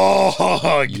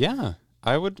 dog. Yeah,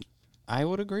 I would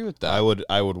agree with that.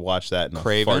 I would watch that in a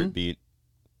Kraven? heartbeat.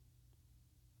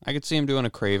 I could see him doing a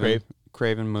Craven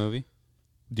movie.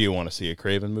 Do you want to see a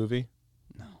Craven movie?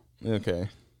 No. Okay.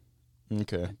 I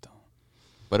don't.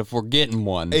 But if we're getting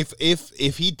one,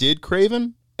 if he did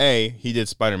Craven, A, he did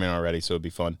Spider-Man already, so it'd be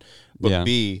fun. But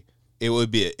B, it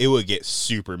would get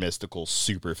super mystical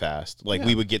super fast. Like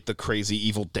we would get the crazy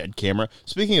Evil Dead camera.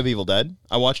 Speaking of Evil Dead,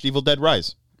 I watched Evil Dead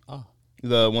Rise. Oh.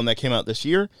 The one that came out this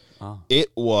year. Oh. It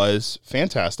was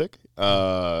fantastic.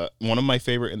 One of my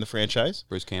favorite in the franchise.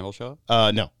 Bruce Campbell show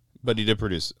up? No, but he did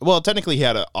produce. Well, technically he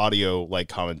had an audio like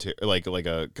commentary, like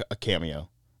a cameo.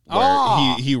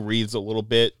 Where he reads a little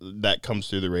bit that comes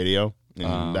through the radio,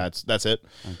 and that's it.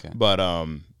 Okay. But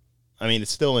I mean,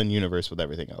 it's still in universe with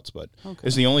everything else, but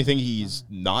it's the only thing he's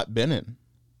not been in.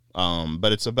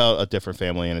 But it's about a different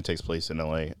family, and it takes place in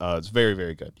LA. It's very,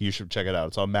 very good. You should check it out.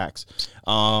 It's on Max.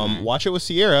 Watch it with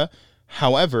Sierra.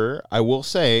 However, I will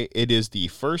say it is the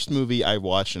first movie I've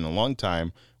watched in a long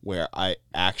time where I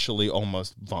actually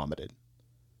almost vomited.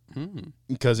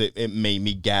 Because it made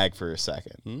me gag for a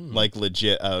second. Like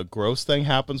legit, a gross thing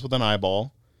happens with an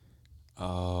eyeball.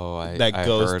 Oh, I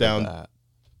goes heard down of that.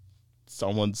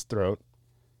 Someone's throat.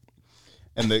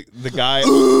 And the guy,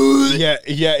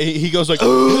 he goes like,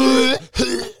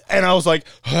 and I was like,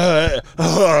 I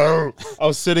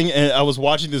was sitting and I was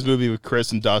watching this movie with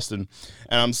Chris and Dustin,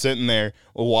 and I'm sitting there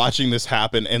watching this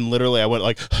happen, and literally I went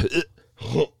like,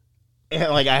 and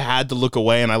like I had to look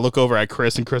away, and I look over at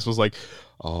Chris, and Chris was like,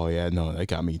 oh yeah, no, that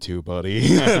got me too,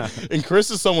 buddy. And Chris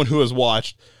is someone who has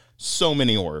watched so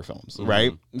many horror films,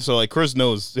 right? So like Chris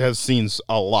has seen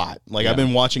a lot. Like I've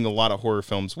been watching a lot of horror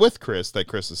films with Chris that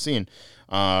Chris has seen.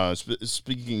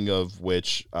 Speaking of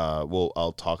which,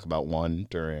 I'll talk about one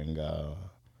during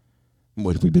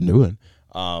what have we been doing.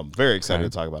 Very excited to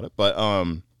talk about it, but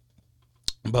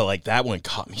like that one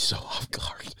caught me so off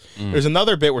guard. There's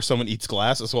another bit where someone eats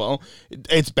glass as well.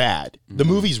 It's bad. The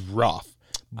movie's rough,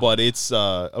 but it's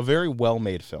a very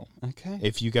well-made film. Okay.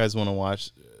 If you guys want to watch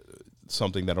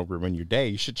something that'll ruin your day,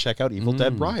 you should check out Evil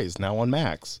Dead Rise, now on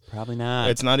Max. Probably not.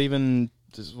 It's not even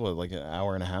like an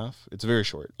hour and a half. It's very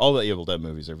short. All the Evil Dead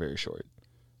movies are very short.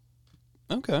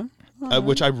 Okay.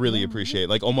 Which I really appreciate.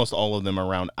 Like almost all of them are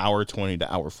around hour 20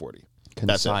 to hour 40.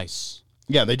 Concise. That's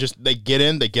it. Yeah, they get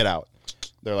in, they get out.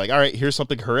 They're like, all right, here's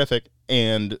something horrific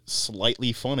and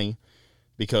slightly funny,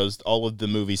 because all of the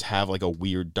movies have like a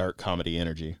weird dark comedy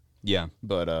energy. Yeah.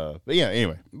 But yeah,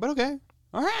 anyway. But okay.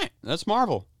 All right. That's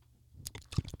Marvel.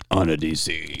 On a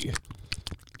DC.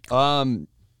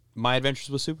 My Adventures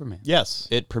with Superman. Yes.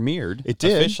 It premiered. It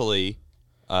did. Officially,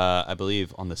 I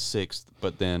believe, on the 6th,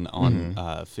 but then on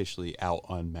officially out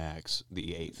on Max the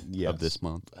 8th of this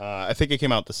month. I think it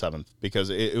came out the 7th, because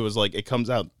it was like it comes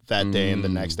out that day and the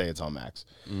next day it's on Max.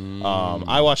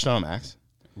 I watched it on Max.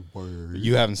 Word.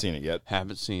 You haven't seen it yet.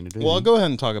 Haven't seen it. Well, I'll go ahead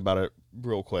and talk about it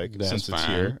real quick since it's fine.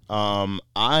 here.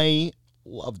 I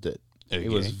loved it. Okay. It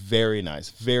was very nice,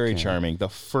 very charming. The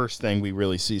first thing we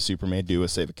really see Superman do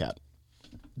is save a cat.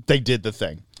 They did the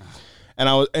thing.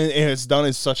 And it's done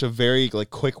in such a very like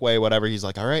quick way, whatever. He's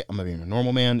like, all right, I'm gonna be a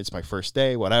normal man. It's my first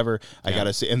day, whatever. I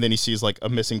gotta see. And then he sees like a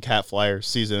missing cat flyer,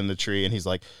 sees it in the tree, and he's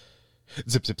like,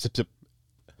 zip, zip, zip, zip.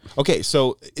 Okay,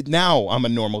 so now I'm a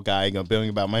normal guy going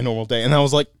about my normal day. And I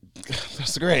was like,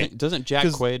 that's great. Doesn't Jack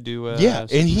Quaid do yeah,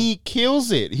 and he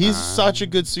kills it. He's such a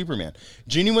good Superman.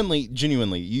 Genuinely,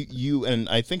 you and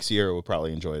I think Sierra will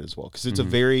probably enjoy it as well, because it's a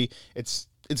very it's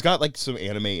got like some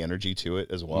anime energy to it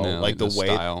as well. Yeah, like the way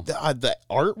the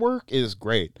artwork is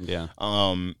great. Yeah.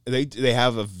 They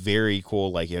have a very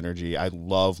cool like energy. I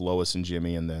love Lois and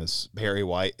Jimmy in this. Perry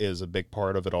White is a big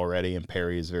part of it already, and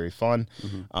Perry is very fun.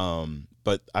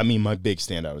 But I mean, my big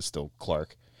standout is still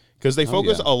Clark, because they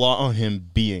focus a lot on him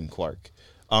being Clark.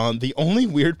 The only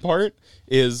weird part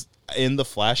is in the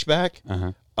flashback,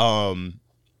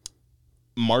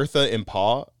 Martha and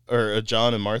Pa, or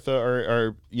John and Martha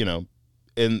are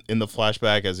in the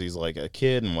flashback as he's like a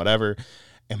kid and whatever.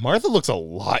 And Martha looks a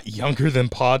lot younger than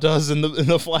Pa does in the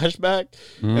flashback.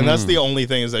 And that's the only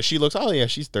thing, is that she looks, oh yeah,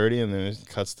 she's 30, and then it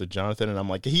cuts to Jonathan, and I'm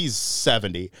like, he's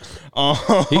 70.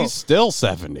 He's still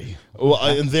 70. Well,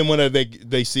 and then when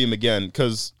they see him again,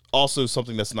 because also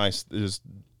something that's nice is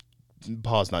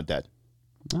Pa's not dead,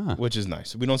 which is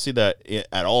nice. We don't see that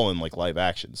at all in like live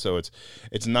action, so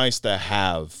it's nice to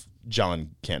have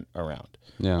John Kent around.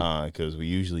 Yeah, because we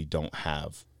usually don't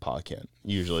have Pa Kent.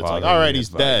 Usually it's like, all right, he's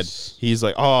dead. He's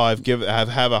like, oh, I've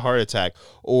a heart attack,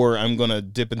 or I'm gonna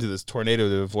dip into this tornado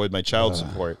to avoid my child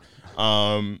support.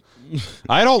 I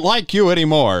don't like you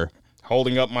anymore.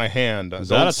 Holding up my hand. Is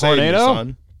that a tornado? Me,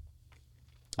 son.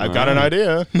 I've got an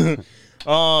idea.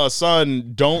 oh,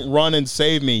 son, don't run and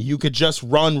save me. You could just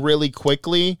run really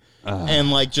quickly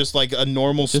and just like a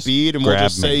normal speed, and we'll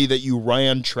just say that you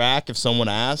ran track if someone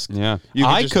asks. Yeah.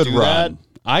 I could run.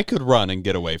 I could run and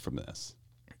get away from this.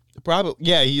 Probably.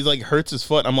 Yeah, he like hurts his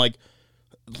foot. I'm like,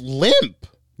 limp.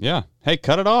 Yeah. Hey,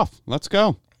 cut it off. Let's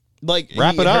go. Like,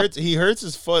 wrap it up. He hurts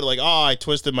his foot. Like, oh, I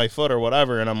twisted my foot or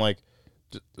whatever. And I'm like,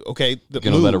 okay,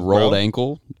 gonna let a rolled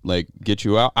ankle like get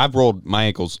you out? I've rolled my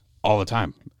ankles all the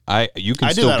time. You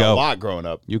can still go. I did that a lot growing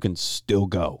up. You can still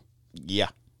go. Yeah,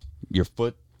 your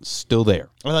foot still there.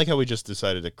 I like how we just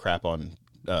decided to crap on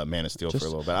Man of Steel for a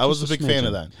little bit. I was a big fan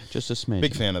of that. Just a smidgen.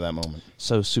 Big fan of that moment.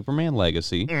 So Superman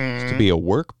Legacy is to be a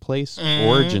workplace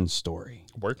origin story.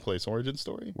 Workplace origin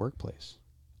story? Workplace.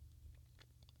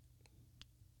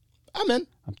 I'm in.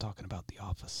 I'm talking about The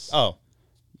Office. Oh.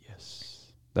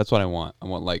 Yes. That's what I want. I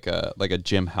want like a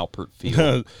Jim Halpert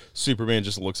feel. Superman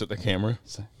just looks at the camera.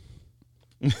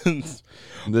 These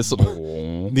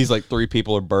like 3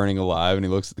 people are burning alive, and he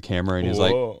looks at the camera and he's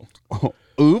like, oh,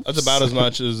 oops. That's about as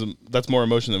much as that's more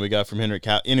emotion than we got from Henry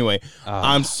Cavill. Anyway,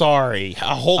 I'm sorry.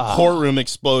 A whole courtroom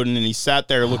exploded, and he sat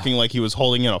there looking like he was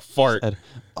holding in a fart. It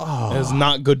was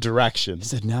not good direction. He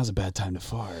said, "Now's a bad time to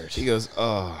fart." He goes,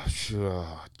 "Oh,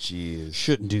 jeez,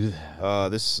 shouldn't do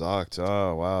that." This sucked.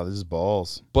 Oh, wow, this is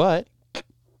balls. But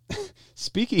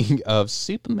speaking of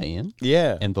Superman,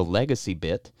 and the legacy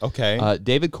bit, okay,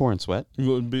 David Cornsweet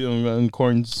would be on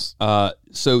Corns.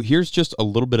 So here's just a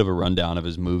little bit of a rundown of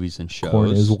his movies and shows.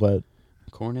 Corn is wet.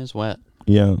 Corn is wet.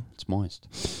 Yeah, it's moist.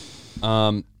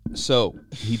 So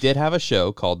he did have a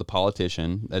show called The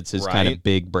Politician. That's his kind of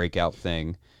big breakout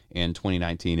thing in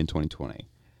 2019 and 2020.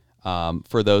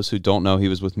 For those who don't know, he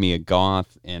was with Mia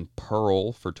Goth and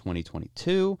Pearl for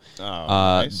 2022.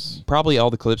 Nice. Probably all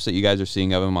the clips that you guys are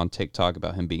seeing of him on TikTok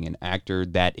about him being an actor.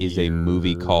 That is a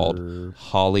movie called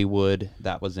Hollywood.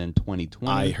 That was in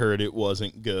 2020. I heard it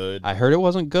wasn't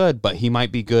good. But he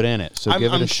might be good in it. So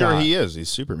give it a shot. I'm sure he is. He's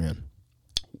Superman.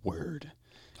 Word.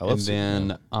 And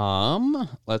then,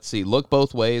 let's see. Look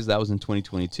Both Ways. That was in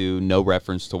 2022. No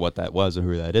reference to what that was or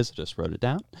who that is. I just wrote it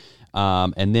down.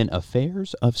 And then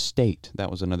Affairs of State. That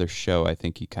was another show I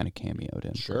think he kind of cameoed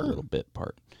in for a little bit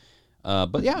part.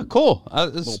 But yeah, cool. A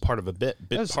little part of a bit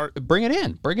part. Bring it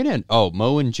in. Oh,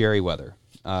 Mo and Jerry Weather.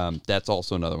 That's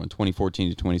also another one.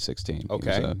 2014 to 2016.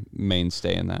 Okay. He was a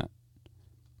mainstay in that.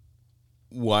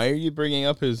 Why are you bringing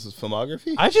up his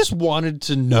filmography? I just wanted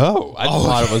to know. I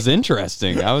thought it was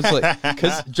interesting. I was like,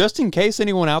 because just in case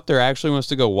anyone out there actually wants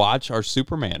to go watch our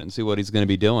Superman and see what he's going to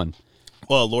be doing.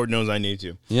 Well, Lord knows I need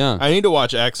to. Yeah. I need to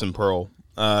watch X and Pearl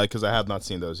because I have not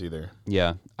seen those either.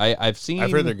 Yeah. I've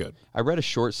heard they're good. I read a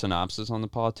short synopsis on The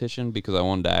Politician because I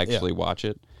wanted to actually watch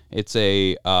it. It's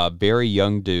a very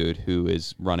young dude who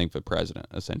is running for president,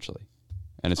 essentially.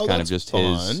 And it's kind of just fun.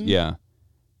 his,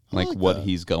 like what that.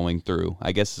 he's going through.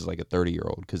 I guess it's like a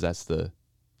 30-year-old because that's the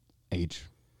age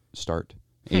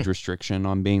restriction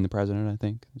on being the president, I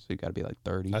think. So you got to be like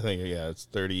 30. I think, it's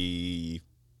 30.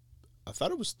 I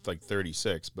thought it was like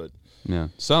 36, but. Yeah,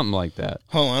 something like that.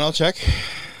 Hold on, I'll check.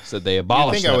 Said they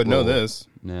abolished I think I would rule. know this.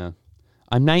 Yeah.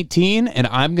 I'm 19 and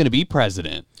I'm going to be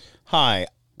president. Hi.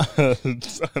 I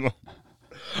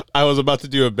was about to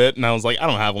do a bit and I was like, I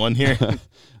don't have one here.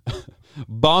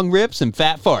 Bong rips and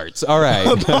fat farts. All right.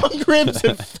 Bong rips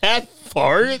and fat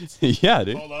farts? Yeah,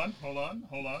 dude. Hold on. Holding.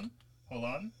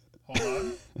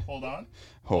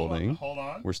 Hold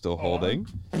on. We're still holding.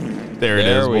 There it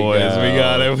is, boys.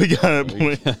 Go. We got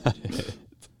it.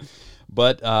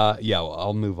 But,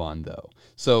 I'll move on, though.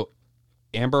 So,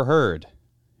 Amber Heard,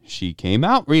 she came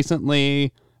out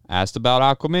recently, asked about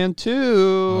Aquaman 2.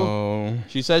 Oh.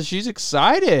 She says she's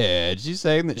excited. She's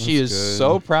saying that she is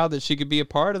so proud that she could be a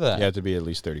part of that. You have to be at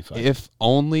least 35. If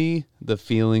only the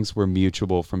feelings were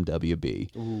mutual from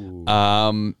WB.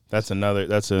 Ooh. That's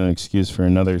an excuse for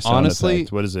another sound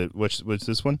effect. What is it? What's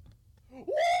this one?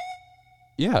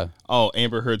 Yeah. Oh,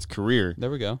 Amber Heard's career.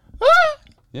 There we go.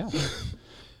 Yeah.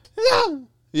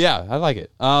 Yeah, I like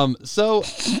it. So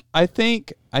I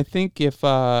think if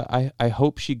I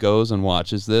hope she goes and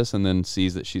watches this and then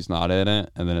sees that she's not in it,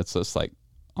 and then it's just like,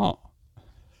 oh,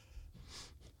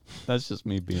 that's just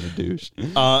me being a douche.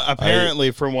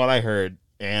 Apparently, from what I heard,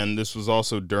 and this was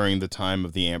also during the time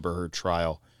of the Amber Heard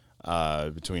trial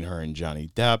between her and Johnny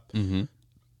Depp. Mm-hmm.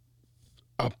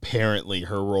 Apparently,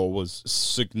 her role was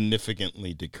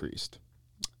significantly decreased.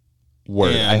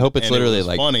 Word. I hope it's literally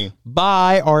like, funny.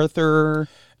 Bye, Arthur.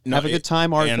 Have a good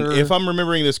time, Arthur. And if I'm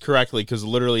remembering this correctly, because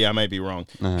literally I might be wrong,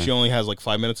 she only has like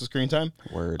 5 minutes of screen time.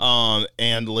 Word.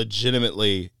 And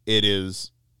legitimately, it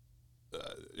is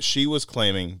she was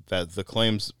claiming that the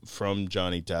claims from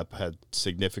Johnny Depp had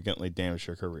significantly damaged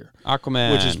her career.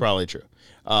 Aquaman. Which is probably true.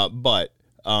 But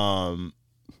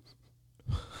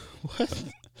what?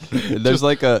 There's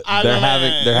like they're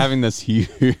having this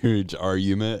huge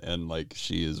argument, and like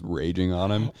she is raging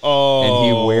on him. Oh. And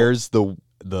he wears the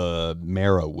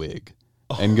Mara wig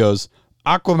and goes,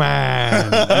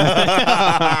 Aquaman.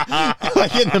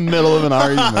 Like in the middle of an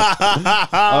argument.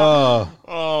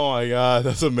 Oh my God,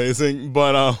 that's amazing.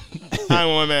 But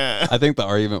Aquaman. I think the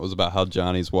argument was about how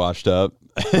Johnny's washed up.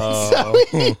 So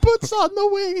he puts on the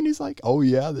wig and he's like, "Oh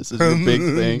yeah, this is your big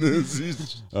thing."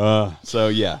 So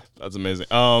yeah, that's amazing.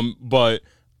 But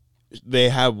they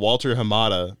had Walter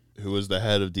Hamada, who was the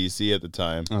head of DC at the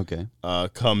time,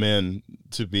 come in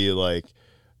to be like,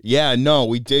 "Yeah, no,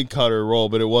 we did cut her role,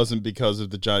 but it wasn't because of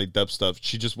the Johnny Depp stuff.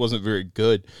 She just wasn't very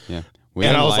good." Yeah, we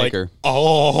didn't like her.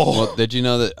 Oh, well, did you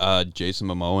know that Jason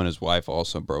Momoa and his wife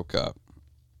also broke up?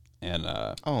 And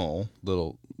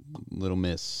little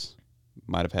Miss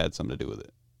might have had something to do with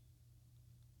it.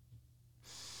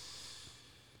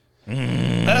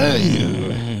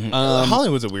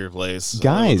 Hollywood's a weird place.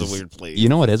 Guys, Hollywood's a weird place. You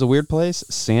know what is a weird place?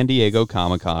 San Diego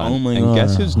Comic-Con. Oh my and God.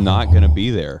 Guess who's not going to be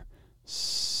there?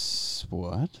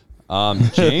 What?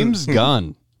 James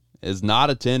Gunn is not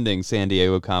attending San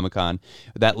Diego Comic-Con.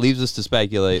 That leaves us to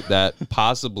speculate that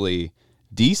possibly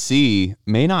DC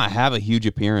may not have a huge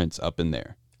appearance up in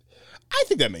there. I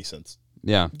think that makes sense.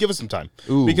 Yeah. Give us some time.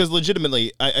 Ooh. Because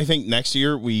legitimately, I think next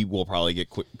year we will probably get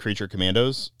Creature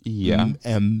Commandos. Yeah.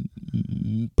 And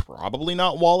probably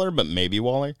not Waller, but maybe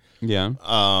Waller. Yeah.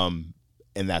 And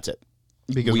that's it.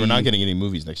 Because we're not getting any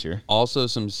movies next year. Also,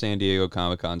 some San Diego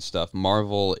Comic-Con stuff.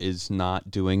 Marvel is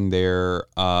not doing their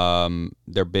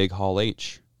big Hall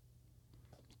H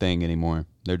thing anymore.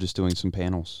 They're just doing some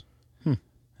panels.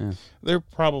 Yeah. They're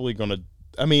probably going to...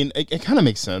 I mean, it kind of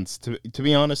makes sense, to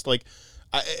be honest. Like,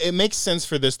 it makes sense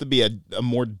for this to be a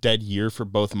more dead year for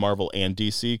both Marvel and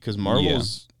DC, because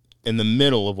Marvel's in the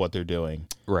middle of what they're doing.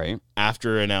 Right.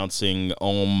 After announcing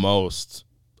almost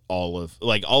all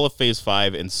of Phase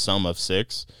 5 and some of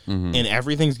 6, and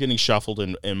everything's getting shuffled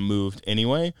and moved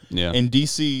anyway. Yeah. And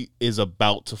DC is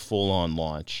about to full-on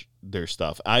launch their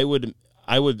stuff. I would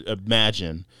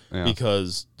imagine,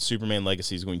 because Superman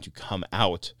Legacy is going to come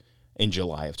out in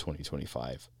July of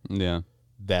 2025. Yeah.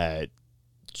 That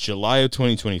July of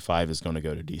 2025 is going to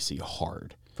go to DC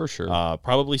hard. For sure.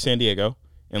 Probably San Diego,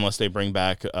 unless they bring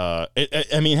back... I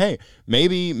mean, hey,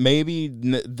 maybe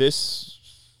this...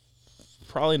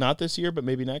 Probably not this year, but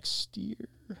maybe next year.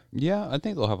 Yeah, I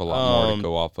think they'll have a lot more to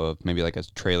go off of. Maybe like a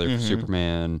trailer for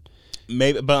Superman.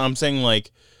 Maybe, but I'm saying,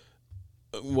 like,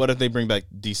 what if they bring back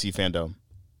DC Fandom?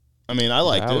 I mean, I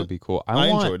liked it. That would be cool. I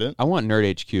enjoyed it. I want Nerd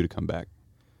HQ to come back.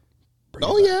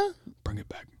 Yeah. Bring it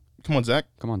back. Come on, Zach.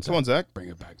 Come on, Zach. Bring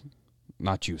it back.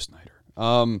 Not you, Snyder.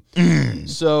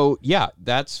 So, yeah,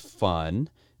 that's fun.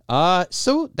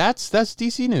 So that's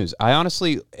DC news. I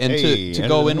honestly, and to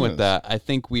go in with that, I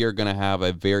think we are going to have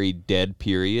a very dead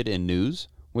period in news,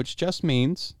 which just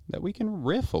means that we can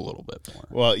riff a little bit more.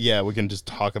 Well, yeah, we can just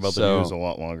talk about the news a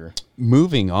lot longer.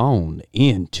 Moving on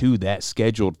into that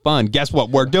scheduled fun, guess what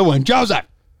we're doing, Joseph?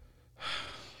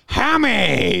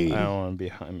 Hammy! I don't want to be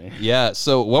Hammy. Yeah,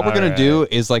 so what we're going to do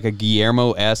is like a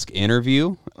Guillermo-esque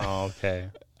interview. Oh, okay.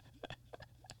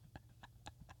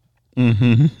 All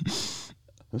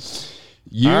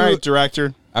right,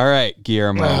 director. All right,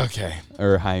 Guillermo. Okay.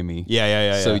 Or Jaime.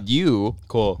 Yeah. So you,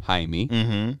 cool,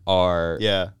 Jaime, are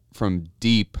from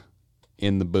deep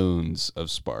in the boons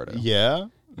of Sparta. Yeah.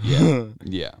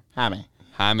 Yeah. Jaime.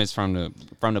 Jaime's from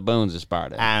the boons of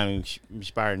Sparta. I'm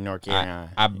Sparta, North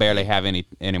Carolina. I barely have any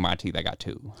of my teeth. I got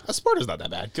 2. Sparta's not that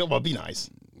bad. Come on, be nice.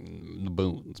 The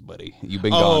boons, buddy. You've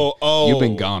been gone. You've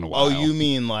been gone a while. Oh, you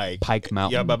mean like Pike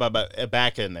Mountain? Yeah, but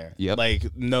back in there. Yep.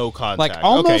 Like no contact. Like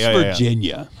almost okay,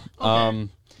 Virginia.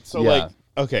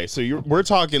 Okay. So we're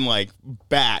talking like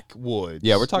backwoods.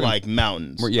 Yeah, we're talking like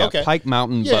mountains. Pike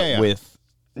Mountain, but with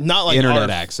not like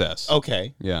internet access.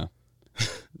 Okay. Yeah.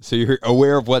 So you're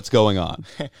aware of what's going on.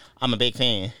 I'm a big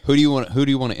fan. Who do you want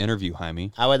to interview,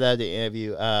 Jaime? I would love to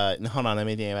interview. Hold on, let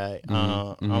me think about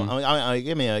it.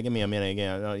 Give me a minute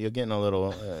again. You're getting a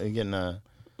little,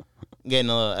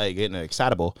 getting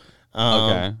excitable.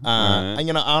 Okay.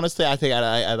 And honestly, I think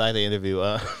I'd like to interview.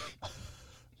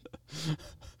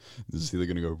 This is either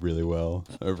going to go really well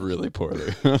or really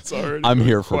poorly. Sorry, I'm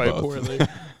here for quite both. Poorly.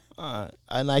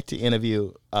 I'd like to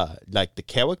interview like the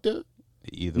character.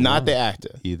 Either not one. the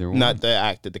actor. Either one. Not the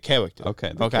actor, the character.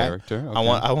 Okay, the character.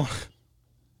 Okay.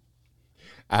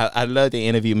 I'd love to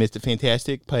interview Mr.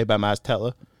 Fantastic, played by Miles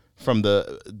Teller from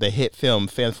the hit film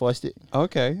Fantastic.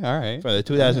 Okay, all right. From the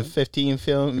 2015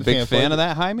 film. Big fan of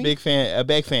that, Jaime? Big fan. A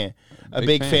big fan. A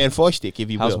big fan Fantastic,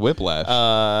 if you will. How's Whiplash?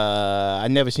 I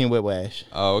never seen Whiplash.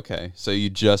 Oh, okay. So you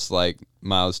just like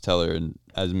Miles Teller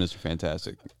as Mr.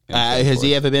 Fantastic. Has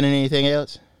he ever been in anything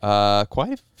else?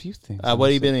 Quite a few things. What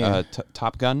have you been in?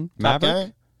 Top Gun? Top Maverick?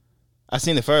 Gun? I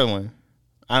seen the first one.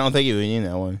 I don't think he was in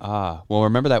that one. Well,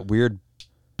 remember that weird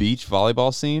beach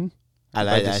volleyball scene? I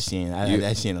like that scene. I like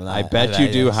that scene a lot. I bet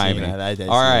you do, Jaime. I like that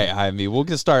all scene. right, Jaime. We'll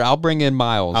get started. I'll bring in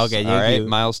Miles. Okay, all right. you.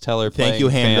 Miles Teller. Thank you,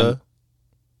 handler.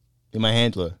 You're my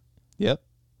handler. Yep,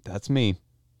 that's me.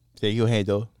 Thank you,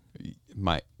 handler.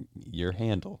 Your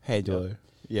handle. Handler.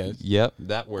 Yes. Yep,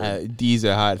 that word. These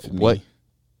are hard for me. What?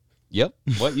 Yep,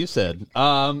 what you said.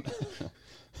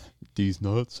 These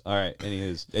nuts. All right,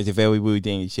 anyways. It's a very weird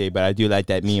thing to say, but I do like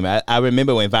that meme. I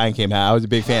remember when Vine came out. I was a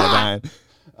big fan of Vine.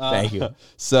 Thank you.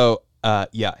 So,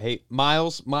 yeah. Hey,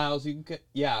 Miles, you can.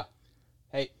 Yeah.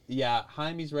 Hey, yeah.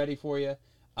 Jaime's ready for you.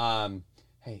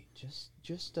 Hey, just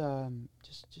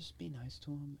be nice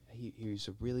to him. He's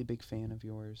a really big fan of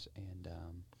yours, and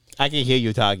I can hear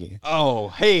you talking. Oh,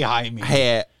 hey, Jaime.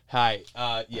 Hey, hi.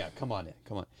 Yeah. Come on.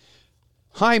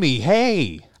 Jaime,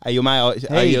 hey. Are you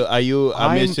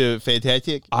Mr.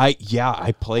 Fantastic? I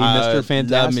play Mr.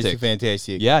 Fantastic. Love Mr.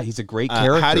 Fantastic. Yeah, he's a great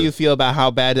character. How do you feel about how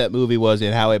bad that movie was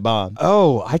and how it bombed?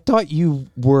 Oh, I thought you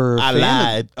were. I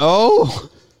lied. Oh.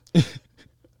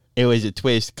 It was a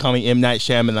twist. Call me M. Night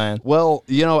Shyamalan. Well,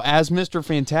 as Mr.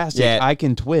 Fantastic, I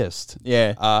can twist.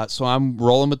 Yeah. So I'm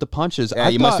rolling with the punches. Yeah,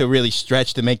 must have really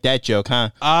stretched to make that joke, huh?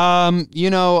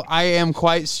 I am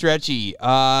quite stretchy.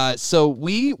 So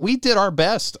we did our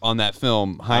best on that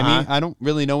film, Jaime. I don't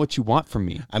really know what you want from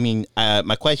me. I mean,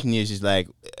 my question is like,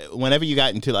 whenever you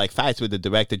got into like fights with the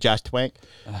director Josh Trank,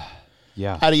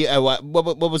 yeah. How do you?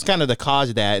 What was kind of the cause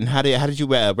of that, and how did you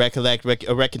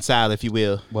reconcile, if you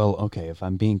will? Well, okay, if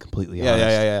I'm being completely honest,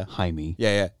 yeah. Jaime.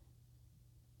 Yeah.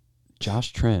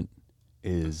 Josh Trent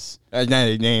is. That's not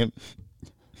his name.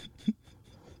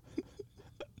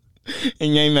 His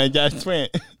name is Josh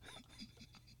Trent.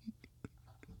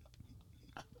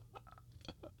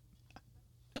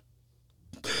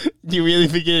 Do you really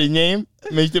forget his name,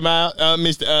 Mr. Miles,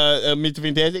 Mr.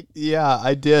 Fantastic? Yeah,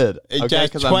 I did. Josh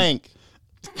Trank.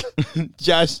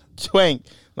 Josh Trank.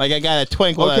 Like I got a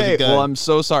twinkle. Okay, well, I'm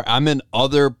so sorry. I'm in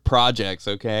other projects.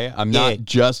 Okay, I'm not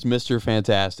just Mr.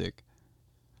 Fantastic.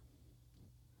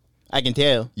 I can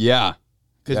tell. Yeah,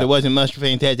 because there wasn't much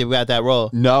Fantastic about that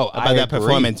role. No, about that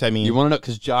performance. I mean, you want to know?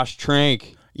 Because Josh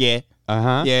Trank. Yeah.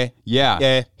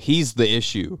 Yeah. He's the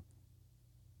issue.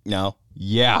 No.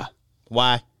 Yeah.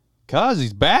 Why? Because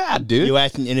he's bad, dude. You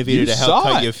asked an interviewer to help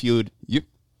cut your feud.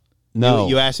 No.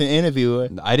 You asked an interviewer.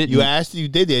 I didn't. You asked. You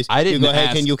did this. I didn't. You go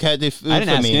ahead. Can you cut this food for me? I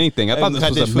didn't ask anything. I thought this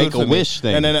was a Make-A-Wish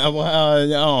thing. And then,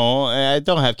 no, I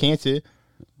don't have cancer.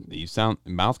 You sound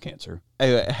mouth cancer.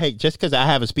 Hey, just because I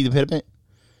have a speech impediment,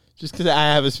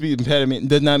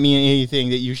 does not mean anything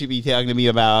that you should be talking to me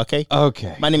about. Okay.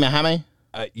 Okay. My name is Jaime.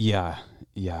 Yeah,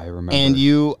 I remember. And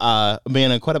you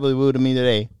being incredibly rude to me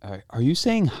today. Are you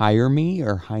saying hire me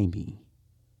or Jaime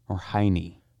or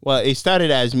Heine? Well, it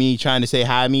started as me trying to say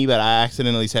hi me, but I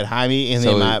accidentally said Jaime, and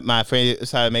then my friend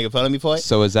started making fun of me for it.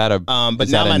 So is that a? But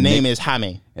now my name is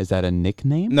Jaime. Is that a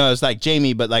nickname? No, it's like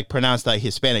Jamie, but like pronounced like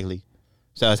Hispanically.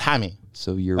 So it's Jaime.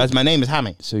 So you're. That's my name is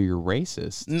Jaime. So you're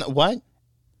racist. What?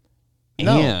 And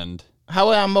no.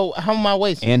 How am I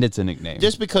racist? And it's a nickname.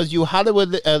 Just because you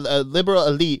Hollywood liberal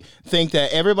elite think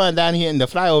that everyone down here in the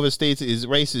flyover states is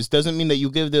racist doesn't mean that you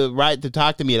give the right to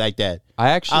talk to me like that.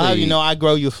 I'll have you know I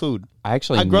grow your food. I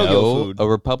grow your food. A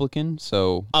Republican,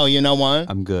 so oh, you know what?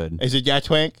 I'm good. Is it Josh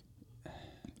Trank?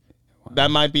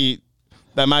 That might be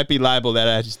libel that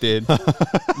I just did.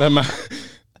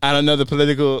 I don't know the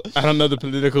political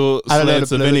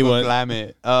slants of anyone.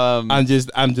 Climate. I'm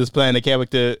just playing a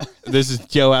character. This is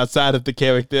Joe outside of the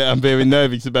character. I'm very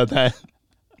nervous about that.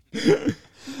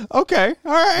 Okay,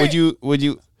 all right. Would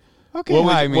you?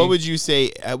 Okay. What would you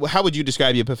say? How would you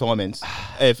describe your performance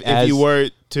if you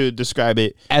were to describe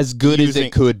it as good as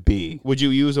it could be? Would you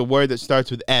use a word that starts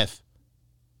with F?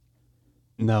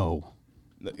 No.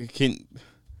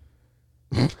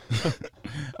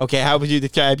 Okay, how would you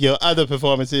describe your other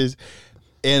performances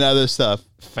and other stuff?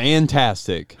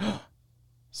 Fantastic.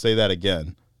 Say that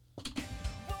again.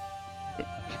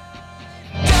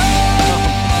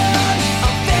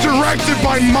 Directed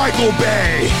by Michael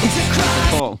Bay.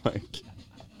 Oh my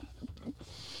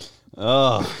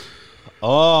god.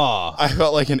 Oh. I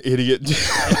felt like an idiot.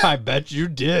 I bet you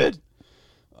did.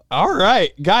 All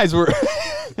right, guys, we're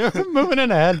Moving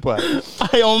in a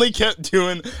headbutt. I only kept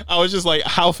doing. I was just like,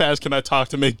 how fast can I talk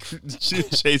to make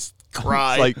Chase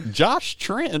cry? It's like Josh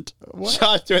Trent. What?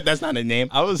 Josh Trent. That's not his name.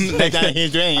 I was That's not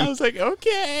his name. I was like,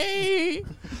 okay. I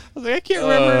was like, I can't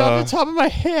remember it off the top of my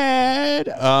head.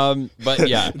 But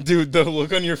yeah, dude, the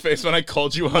look on your face when I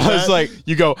called you on that. I was like,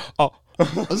 you go, oh.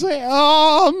 I was like,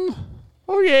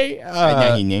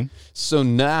 okay. So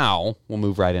now we'll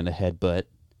move right into headbutt.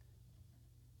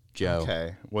 Joe.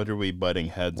 Okay, what are we butting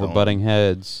heads on? We're butting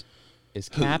heads. Is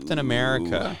Captain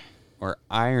America or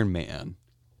Iron Man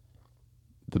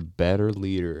the better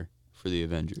leader for the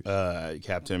Avengers?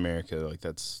 Captain America, like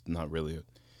that's not really.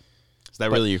 Is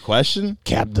that really your question?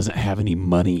 Cap doesn't have any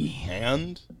money.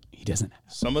 And he doesn't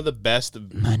have some of the best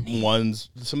ones,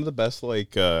 some of the best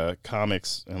like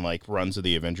comics and like runs of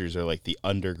the Avengers are like the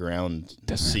underground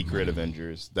secret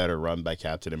Avengers that are run by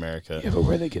Captain America. Yeah, but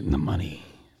where are they getting the money?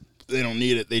 They don't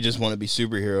need it. They just want to be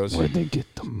superheroes. Where'd they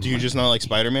get the money? Do you just not like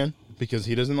Spider-Man because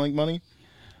he doesn't like money?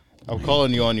 I'm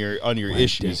calling you on your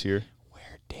issues here.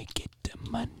 Where'd they get the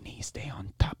money? Stay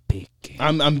on topic.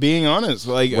 I'm being honest.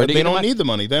 Like they don't need the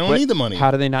money. They don't need the money.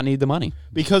 How do they not need the money?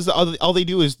 Because all they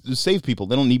do is save people.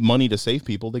 They don't need money to save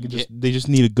people. They just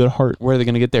need a good heart. Where are they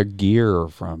going to get their gear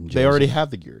from? Joseph? They already have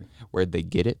the gear. Where'd they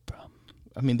get it from?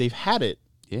 I mean, they've had it.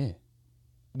 Yeah.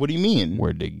 What do you mean?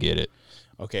 Where'd they get it?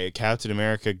 Okay, Captain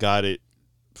America got it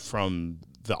from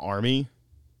the army.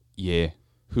 Yeah.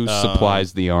 Who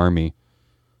supplies the army?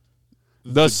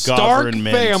 The Stark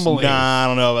government. family. Nah, I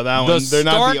don't know about that one. They're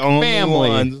not the only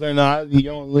ones. They're not the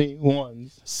only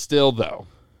ones. Still, though.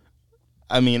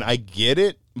 I mean, I get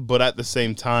it, but at the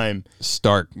same time,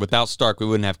 Stark. Without Stark, we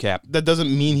wouldn't have Cap. That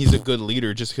doesn't mean he's a good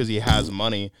leader just because he has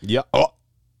money. Yeah.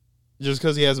 Just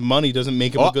because he has money doesn't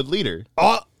make him a good leader.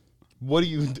 What are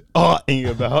you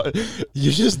about?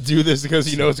 You just do this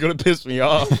because you know it's going to piss me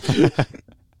off.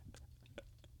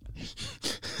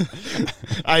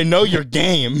 I know your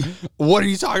game. What are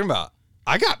you talking about?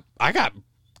 I got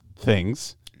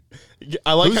things.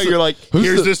 I like how you're like,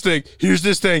 here's this thing. Here's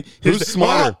this thing. Who's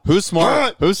smarter? Who's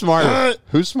smarter? Who's smarter?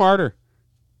 Who's smarter?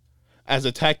 As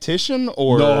a tactician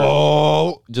or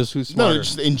no? Just who's smarter? No,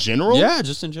 just in general. Yeah,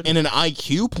 just in general. And in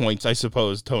IQ points, I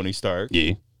suppose Tony Stark.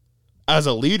 Yeah. As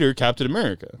a leader, Captain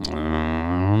America. I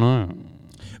don't know.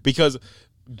 Because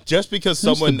just because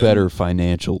Who's someone the better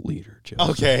financial leader, Joe?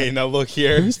 Okay, now look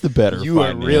here. Who's the better? You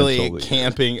are really leader?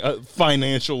 camping a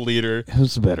financial leader.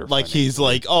 Who's the better? Like he's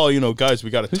like, oh, guys,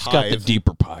 we got to tithe. Who's got the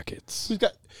deeper pockets?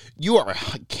 You are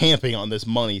camping on this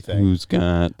money thing. Who's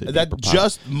got the that?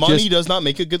 Just money does not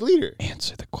make a good leader.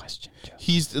 Answer the question, Joe.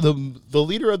 He's the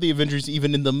leader of the Avengers.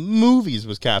 Even in the movies,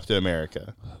 was Captain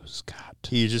America. Who's got?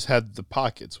 He just had the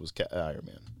pockets. Was Iron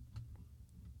Man.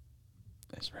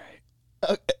 That's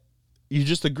right. You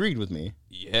just agreed with me.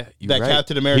 Yeah, that right.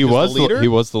 Captain America was the leader. He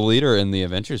was the leader in the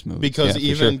Avengers movie because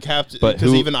even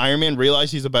even Iron Man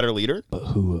realized he's a better leader. But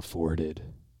who afforded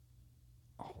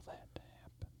all that to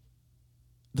happen?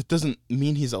 That doesn't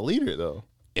mean he's a leader, though,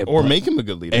 or make him a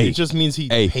good leader. It just means he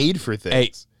paid for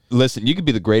things. Hey, listen, you could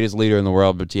be the greatest leader in the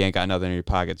world, but you ain't got nothing in your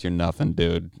pockets. You're nothing,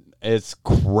 dude. It's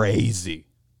crazy.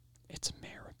 It's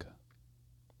America.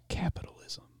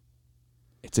 Capitalism.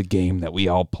 It's a game that we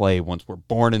all play once we're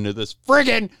born into this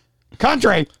friggin'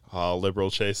 country. Oh,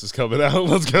 liberal Chase is coming out.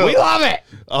 Let's go. We love it.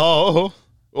 Oh,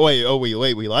 wait,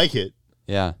 we like it.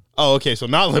 Yeah. Oh, okay, so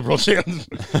not liberal Chase.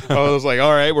 I was like,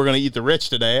 all right, we're going to eat the rich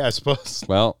today, I suppose.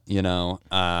 Well,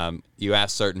 you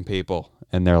ask certain people,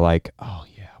 and they're like, oh,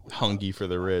 yeah. Hungry for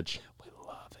the rich. We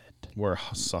love it. We're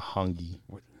so hungry.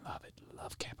 We love it.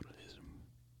 Love capitalism.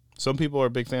 Some people are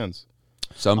big fans.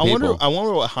 Some people. I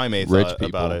wonder what Jaime thought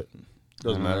about it.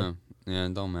 Doesn't matter. Yeah,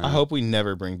 it don't matter. I hope we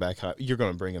never bring back Jaime. You're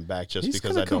going to bring him back just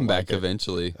because I don't come back like it.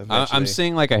 Eventually. I'm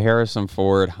seeing like a Harrison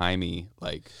Ford Jaime.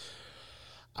 Like,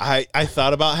 I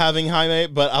thought about having Jaime,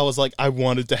 but I was like, I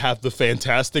wanted to have the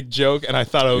fantastic joke, and I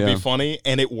thought it would be funny,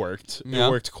 and it worked. It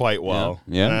worked quite well.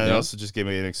 Yeah. And it also just gave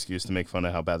me an excuse to make fun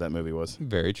of how bad that movie was.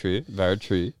 Very true. Very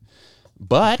true.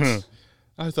 But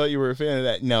I thought you were a fan of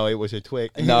that. No, it was a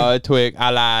twig. No, a twig. I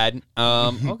lied.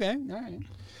 Okay. All right.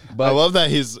 But I love that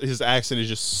his accent is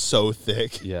just so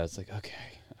thick. Yeah, it's like, okay.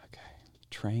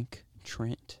 Trent.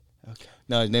 Okay.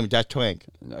 No, his name is Jack Twink.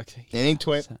 Okay. That ain't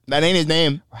Twink. That ain't his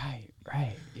name. Right.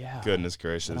 Yeah. Goodness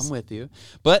gracious. I'm with you.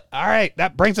 But, all right,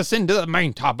 that brings us into the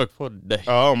main topic for today.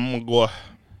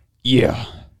 Yeah.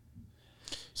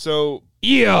 So.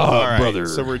 Yeah, all right, brother.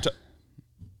 So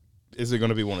is it going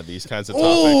to be one of these kinds of topics?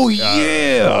 Oh,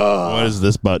 yeah. What does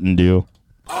this button do?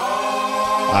 All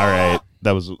right.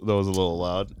 That was a little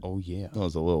loud. Oh, yeah. That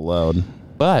was a little loud.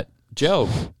 But, Joe,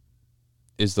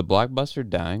 is the Blockbuster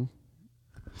dying?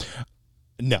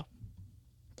 No.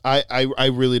 I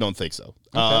really don't think so.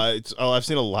 Okay. I've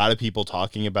seen a lot of people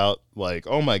talking about like,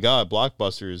 oh my God,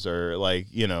 blockbusters are like,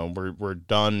 we're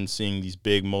done seeing these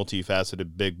big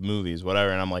multifaceted big movies,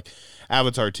 whatever. And I'm like,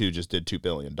 Avatar 2 just did $2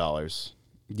 billion.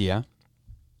 Yeah,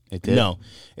 it did. No,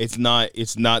 it's not.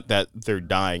 It's not that they're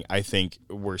dying. I think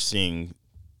we're seeing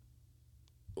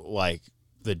like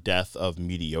the death of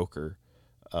mediocre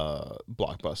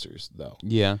blockbusters, though.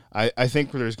 Yeah. I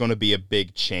think there's going to be a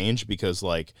big change because,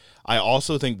 like, I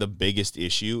also think the biggest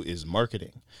issue is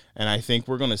marketing. And I think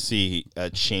we're going to see a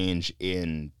change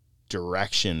in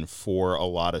direction for a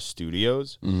lot of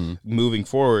studios moving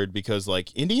forward because,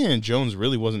 like, Indiana Jones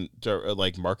really wasn't,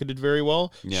 like, marketed very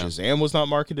well. Yeah. Shazam was not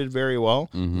marketed very well.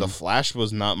 The Flash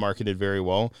was not marketed very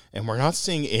well. And we're not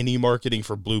seeing any marketing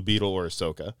for Blue Beetle or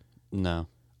Ahsoka. No.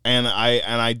 And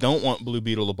I don't want Blue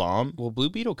Beetle to bomb. Well,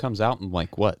 Blue Beetle comes out in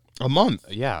like what? A month.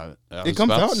 Yeah. It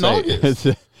comes out in August.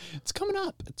 It's coming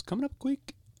up. It's coming up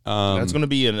quick. That's going to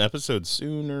be an episode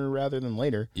sooner rather than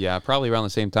later. Yeah, probably around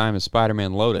the same time as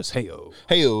Spider-Man Lotus. Hey-o.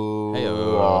 Hey-o.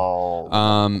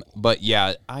 Hey-o. But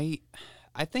yeah, I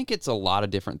think it's a lot of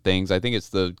different things. I think it's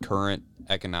the current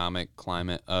economic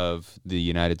climate of the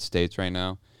United States right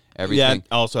now. Everything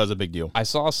also has a big deal. I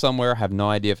saw somewhere, have no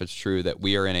idea if it's true, that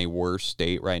we are in a worse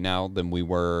state right now than we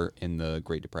were in the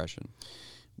Great Depression.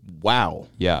 Wow.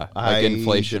 Yeah, like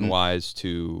inflation-wise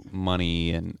to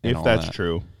money and if all that's that.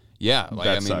 True. Yeah, like,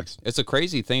 that sucks. It's a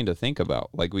crazy thing to think about.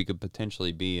 Like, we could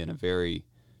potentially be in a very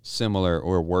similar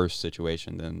or worse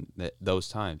situation than those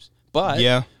times.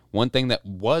 But one thing that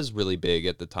was really big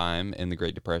at the time in the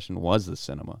Great Depression was the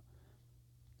cinema.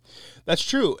 That's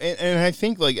true, and I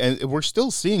think like we're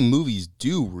still seeing movies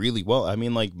do really well. I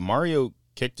mean, like Mario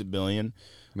kicked $1 billion.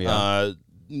 Yeah.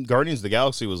 Guardians of the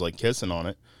Galaxy was like kissing on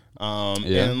it.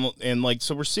 And like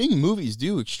so we're seeing movies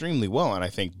do extremely well, and I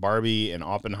think Barbie and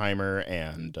Oppenheimer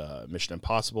and Mission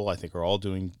Impossible I think are all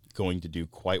going to do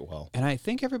quite well. And I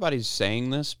think everybody's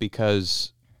saying this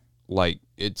because like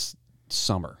it's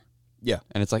summer. Yeah.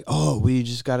 And it's like, oh, we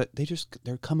just got it.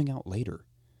 They're coming out later.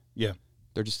 Yeah.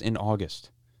 They're just in August.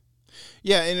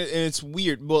 Yeah, and it's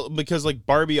weird. Well, because like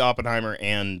Barbie, Oppenheimer,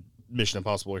 and Mission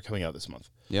Impossible are coming out this month.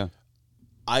 Yeah.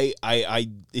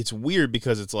 It's weird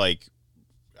because it's like,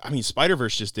 I mean,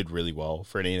 Spider-Verse just did really well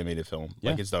for an animated film.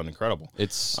 Yeah. Like it's done incredible.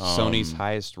 It's Sony's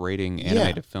highest rating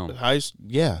animated film. Highest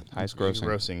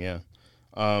grossing. Yeah.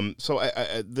 So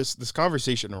this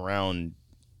conversation around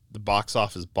the box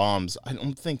office bombs, I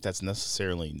don't think that's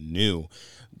necessarily new.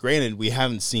 Granted, we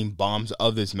haven't seen bombs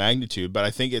of this magnitude, but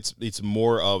I think it's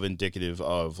more of indicative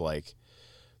of like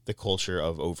the culture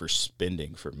of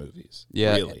overspending for movies.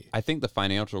 Yeah, really. I think the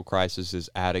financial crisis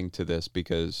is adding to this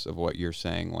because of what you're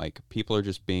saying. Like people are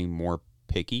just being more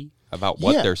picky about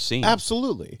what they're seeing.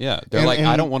 Absolutely. Yeah, they're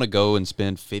I don't want to go and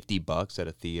spend $50 at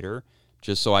a theater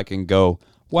just so I can go,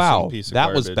 wow,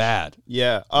 that was bad.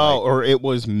 Yeah. Oh, or it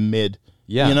was mid.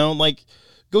 Yeah. You know, like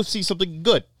go see something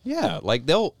good. Yeah, like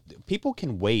people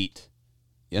can wait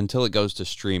until it goes to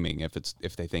streaming if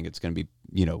they think it's going to be,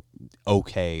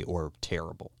 okay or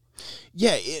terrible.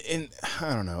 Yeah, and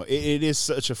I don't know. It is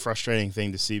such a frustrating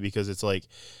thing to see because it's like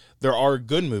there are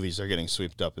good movies that are getting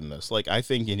swept up in this. Like I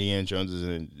think Indiana Jones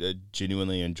is a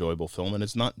genuinely enjoyable film, and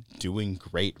it's not doing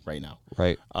great right now.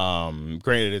 Right.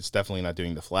 Granted, it's definitely not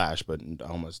doing The Flash, but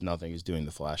almost nothing is doing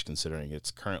The Flash, considering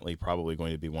it's currently probably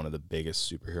going to be one of the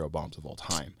biggest superhero bombs of all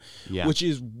time. Yeah. Which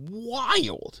is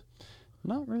wild.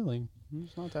 Not really.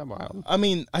 It's not that wild. I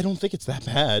mean, I don't think it's that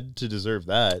bad to deserve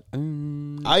that.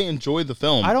 I enjoy the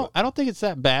film. I don't think it's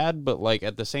that bad, but like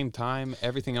at the same time,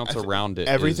 everything else around it,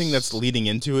 everything that's leading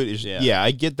into it is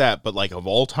I get that, but like of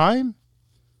all time,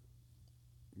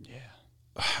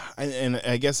 and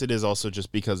I guess it is also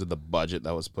just because of the budget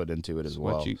that was put into it as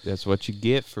well. That's what you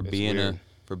get for being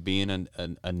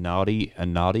a naughty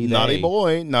naughty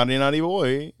boy, naughty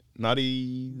boy,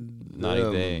 naughty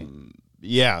day.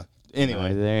 Yeah.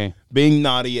 Anyway, being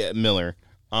naughty at Miller,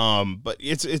 but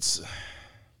it's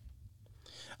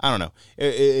I don't know.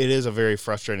 It is a very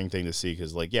frustrating thing to see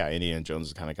because, like, Indiana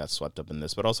Jones kind of got swept up in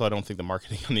this, but also I don't think the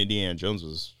marketing on Indiana Jones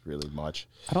was really much.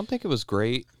 I don't think it was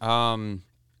great.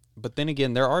 But then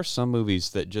again, there are some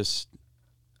movies that just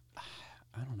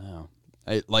I don't know.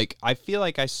 I feel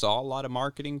like I saw a lot of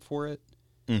marketing for it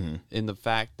in the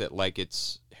fact that like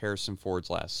it's Harrison Ford's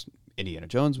last Indiana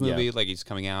Jones movie, like he's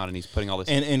coming out and he's putting all this.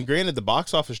 And granted, the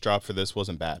box office drop for this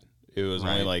wasn't bad. It was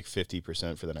only like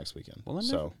 50% for the next weekend. Well,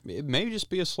 then it may just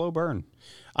be a slow burn.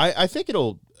 I think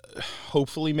it'll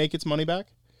hopefully make its money back.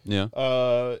 Yeah.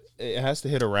 It has to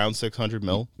hit around 600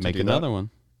 mil. Make another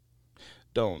one.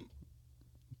 Don't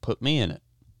put me in it.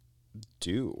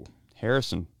 Do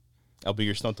Harrison. I'll be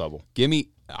your stunt double. Give me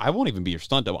I won't even be your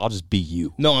stunt double. I'll just be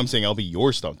you. No, I'm saying I'll be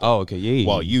your stunt double. Oh, okay. Yeah.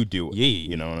 While you do it. Yeah.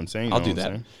 You know what I'm saying? I'll do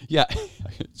that. Yeah.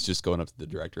 It's just going up to the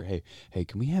director. Hey,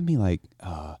 can we have me like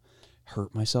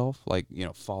hurt myself? Like,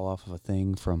 fall off of a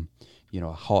thing from,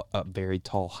 a very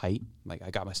tall height. Like,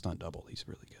 I got my stunt double. He's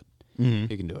really good. Mm-hmm.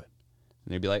 He can do it.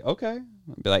 And they'd be like, okay.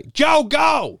 I'd be like, Joe,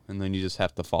 go! And then you just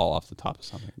have to fall off the top of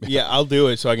something. Yeah, I'll do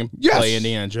it so I can play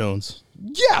Indiana Jones.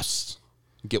 Yes!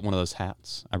 Get one of those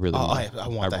hats. I really want I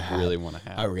want the hat. I really want a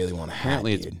hat. I really want a hat.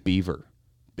 Apparently it's Beaver.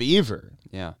 Beaver?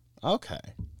 Yeah. Okay.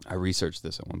 I researched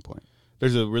this at one point.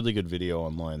 There's a really good video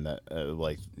online that,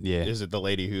 yeah. Is it the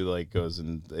lady who, goes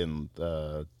in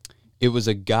It was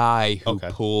a guy who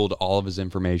pulled all of his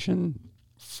information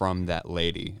from that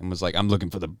lady and was like, I'm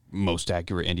looking for the most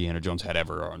accurate Indiana Jones hat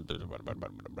ever. And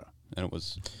he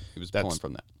was pulling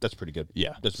from that. That's pretty good.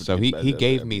 Yeah. That's so pretty good. he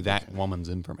gave me that woman's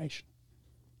information.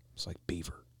 It's like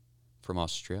Beaver from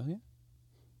Australia.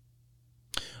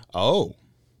 Oh.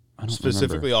 I don't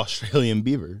Specifically remember. Australian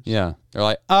beavers. Yeah. They're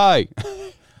like, aye.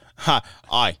 Ha,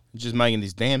 aye. Just making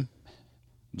this dam.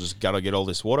 Just got to get all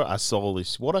this water. I saw all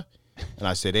this water. And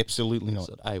I said, absolutely not.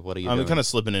 Aye, what are you doing? I'm kind of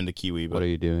slipping into Kiwi, but. What are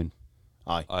you doing?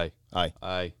 Aye. Aye. Aye.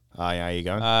 Aye. Aye, how you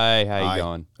going? Aye, how you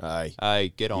going? Aye.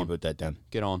 Aye, get You on. put that down.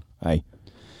 Get on. Aye.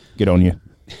 Get on you.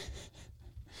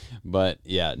 But,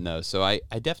 yeah, no. So I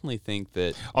definitely think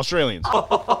that... Australians.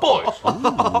 Boys.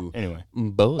 Ooh, Anyway.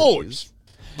 boys.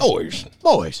 Boys.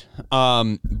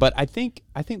 But I think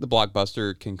the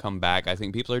Blockbuster can come back. I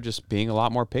think people are just being a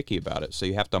lot more picky about it, so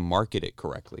you have to market it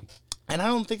correctly. And I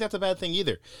don't think that's a bad thing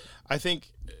either. I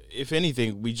think, if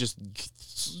anything, we just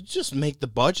make the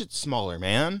budget smaller,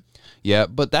 man. Yeah,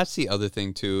 but that's the other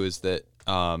thing, too, is that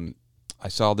I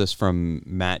saw this from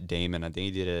Matt Damon. I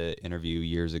think he did an interview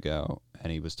years ago,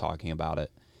 and he was talking about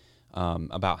it,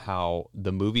 about how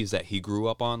the movies that he grew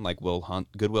up on, like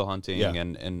Good Will Hunting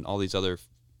and all these other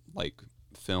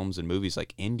films and movies,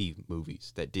 like indie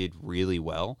movies that did really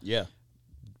well. Yeah.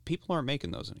 People aren't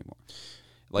making those anymore.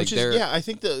 I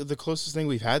think the closest thing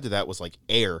we've had to that was like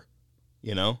Air,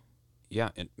 Yeah,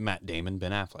 and Matt Damon,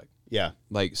 Ben Affleck. Yeah.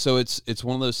 So it's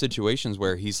one of those situations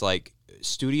where he's like,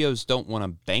 studios don't want to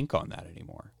bank on that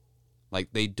anymore.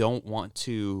 Like, they don't want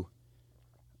to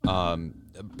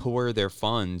pour their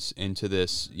funds into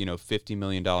this, $50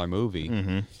 million movie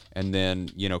and then,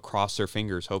 cross their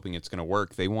fingers hoping it's going to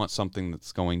work. They want something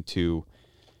that's going to...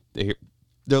 They're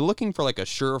looking for like a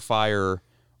surefire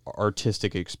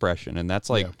artistic expression, and that's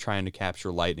like trying to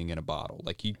capture lightning in a bottle.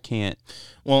 Like, you can't...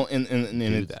 Well, and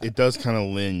it does kind of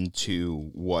lend to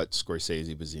what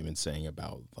Scorsese was even saying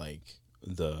about, like,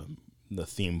 the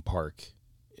theme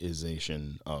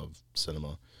parkization of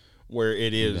cinema, where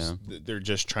it is they're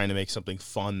just trying to make something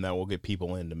fun that will get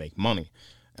people in to make money,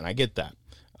 and I get that.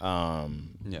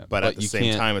 But at the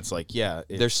same time, it's like,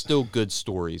 there's still good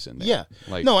stories in there. Yeah,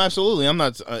 like, no, absolutely. I'm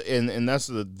not, and that's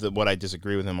the what I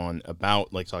disagree with him on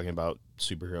about, like, talking about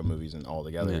superhero movies and all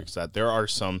together. Is that there are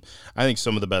I think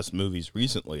some of the best movies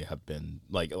recently have been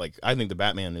like I think the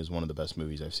Batman is one of the best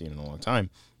movies I've seen in a long time.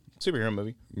 Superhero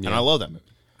movie, and I love that movie.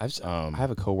 I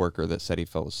have a coworker that said he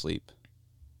fell asleep.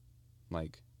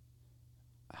 Like,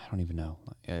 I don't even know,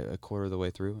 a quarter of the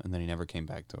way through, and then he never came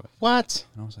back to it. What?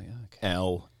 And I was like, okay.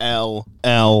 L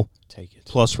Take it.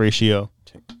 plus ratio.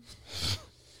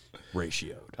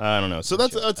 Ratioed. I don't know. So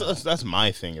that's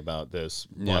my thing about this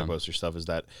blockbuster stuff, is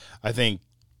that I think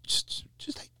just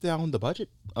take down the budget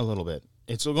a little bit.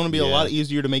 It's going to be a lot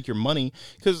easier to make your money,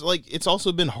 because, like, it's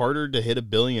also been harder to hit $1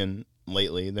 billion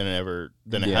lately than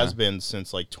it has been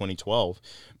since, like, 2012,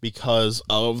 because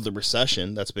of the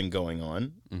recession that's been going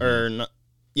on. Or not,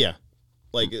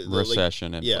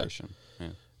 recession, inflation. Yeah.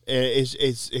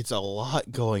 It's a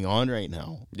lot going on right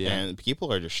now, and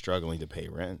people are just struggling to pay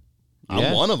rent.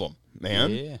 I'm one of them,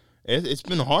 man. Yeah. It's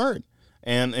been hard,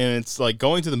 and it's like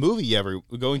going to the movies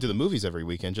every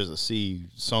weekend just to see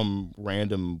some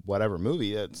random whatever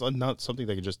movie. It's not something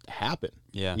that could just happen.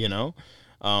 Yeah,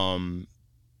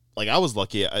 like, I was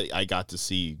lucky I got to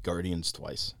see Guardians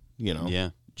twice.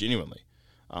 Genuinely,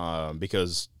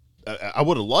 because I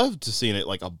would have loved to seen it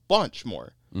like a bunch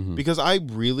more. Because I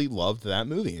really loved that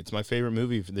movie. It's my favorite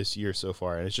movie for this year so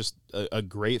far, and it's just a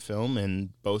great film, and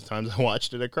both times I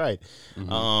watched it, I cried.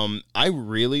 I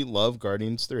really love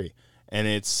Guardians 3, and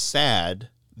it's sad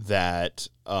that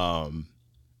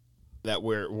that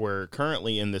we're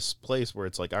currently in this place where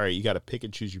it's like, all right, you got to pick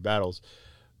and choose your battles,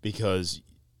 because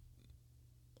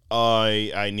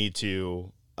I need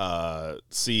to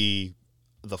see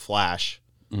The Flash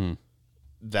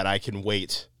that I can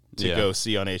wait to go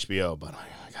see on HBO, but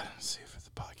I gotta see it for the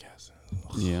podcast.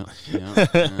 Yeah.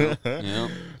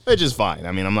 Which is fine.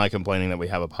 I mean, I'm not complaining that we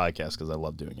have a podcast because I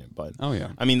love doing it. But Oh, yeah.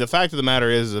 I mean, the fact of the matter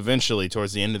is, eventually,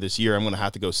 towards the end of this year, I'm going to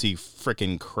have to go see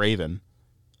frickin' Craven.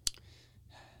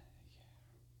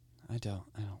 I don't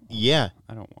Yeah.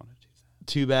 I don't want to do that.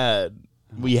 Too bad.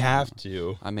 We have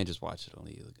to. I may just watch it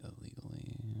illegally.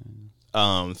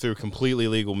 Through completely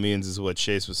legal means is what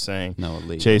Chase was saying. No,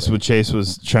 illegally. Chase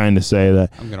was trying to say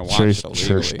that. I'm gonna watch it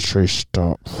illegally. Chase,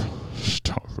 stop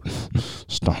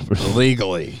it.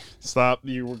 Illegally. Stop.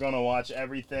 You were gonna watch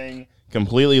everything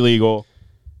completely legal.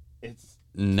 It's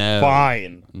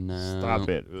fine. No. Stop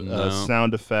it. No.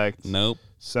 Sound effect. Nope.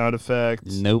 Sound effect.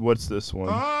 Nope. What's this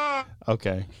one?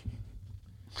 Okay.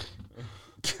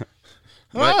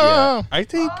 But yeah, I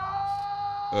think.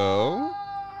 Oh.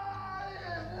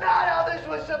 Not how this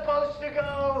was supposed to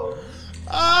go.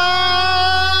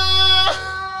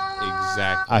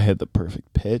 Exactly. I had the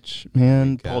perfect pitch,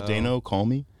 man. Go. Paul Dano, call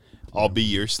me. I'll be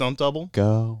your stunt double.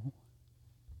 Go.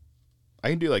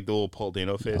 I can do like the little Paul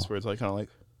Dano face where it's like kind of like,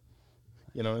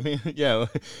 you know what I mean? Yeah.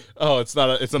 Oh, it's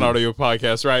an audio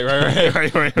podcast, right?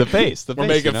 The face. We're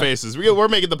making faces. We're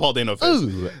making the Paul Dano face.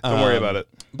 Ooh. Don't worry about it.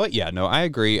 But yeah, no, I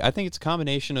agree. I think it's a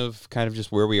combination of kind of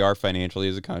just where we are financially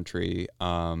as a country,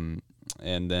 and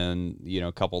then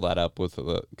couple that up with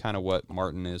kind of what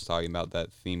Martin is talking about,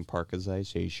 that theme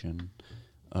parkization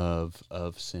of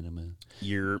cinema.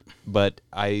 But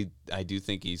I do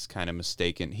think he's kind of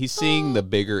mistaken. He's seeing the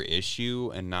bigger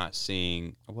issue and not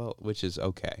seeing, which is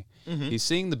okay. Mm-hmm. He's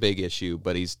seeing the big issue,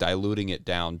 but he's diluting it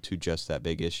down to just that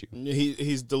big issue.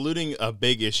 He's diluting a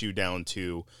big issue down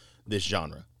to this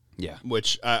genre. Yeah,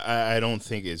 which I don't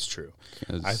think is true.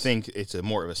 I think it's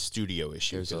more of a studio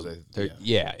issue.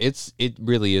 It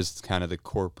really is kind of the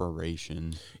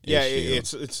corporation. Yeah,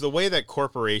 issue. it's the way that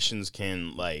corporations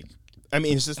can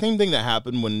it's the same thing that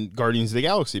happened when Guardians of the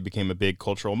Galaxy became a big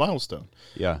cultural milestone.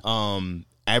 Yeah.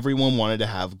 Everyone wanted to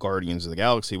have Guardians of the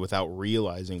Galaxy without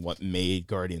realizing what made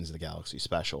Guardians of the Galaxy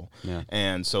special. Yeah.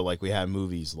 And so we had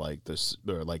movies like this,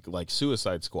 or like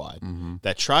Suicide Squad,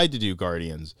 that tried to do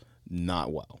Guardians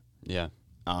not well. Yeah.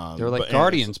 They were like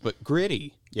Guardians, but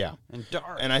gritty. Yeah. And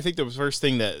dark. And I think the first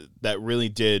thing that really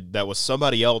did that was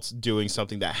somebody else doing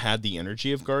something that had the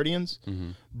energy of Guardians,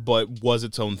 but was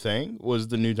its own thing, was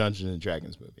the new Dungeons and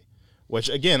Dragons movie. Which,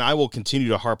 again, I will continue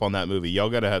to harp on that movie. Y'all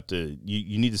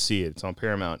you need to see it. It's on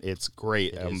Paramount. It's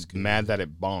great. I'm mad that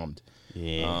it bombed.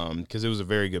 Yeah. Because it was a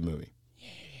very good movie. Yeah.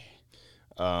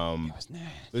 It was nice.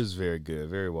 It was very good.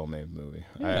 Very well made movie.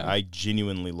 Yeah. I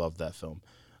genuinely loved that film.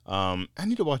 I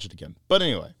need to watch it again. But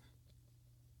anyway,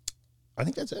 I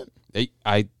think that's it.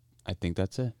 I think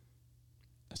that's it.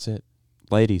 That's it.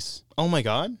 Ladies. Oh, my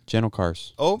God. Gentle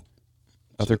cars. Oh.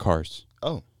 Other cars.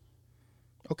 Oh.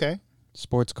 Okay.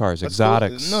 Sports cars. That's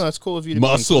exotics. Cool. No, that's cool of you to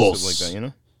muscles. be inclusive like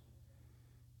that,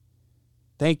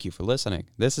 Thank you for listening.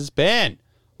 This has been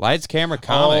Lights, Camera,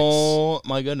 Comics. Oh,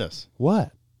 my goodness.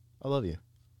 What? I love you.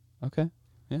 Okay.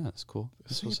 Yeah, that's cool.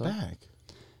 See you back.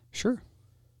 Sure.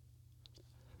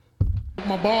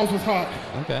 My balls was hot.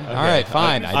 Okay. All right,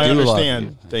 fine. I do understand.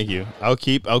 love you. Thank you.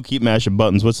 I'll keep mashing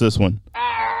buttons. What's this one?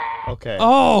 Okay.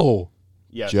 Oh.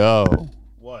 Yes. Joe.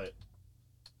 What?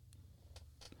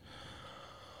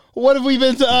 What have we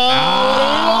been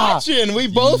watching? We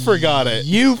both forgot it.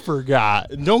 You forgot.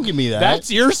 Don't give me that.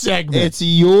 That's your segment. It's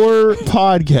your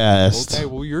podcast. Okay,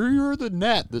 well, you're the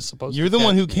net that's supposed You're to the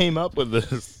one who came up with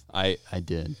this. I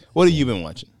did. What have you been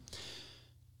watching?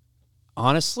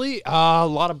 Honestly, a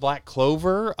lot of Black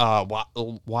Clover,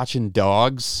 watching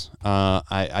dogs.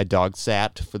 I dog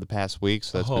sat for the past week,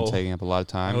 so that's been taking up a lot of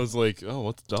time. I was like, oh,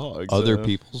 what's dogs? Other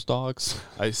people's dogs.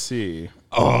 I see.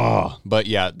 Oh, but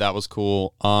yeah, that was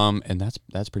cool. And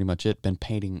that's pretty much it. Been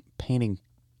painting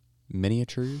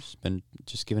miniatures. Been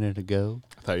just giving it a go.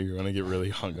 I thought you were gonna get really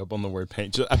hung up on the word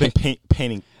paint. I've been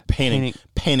painting.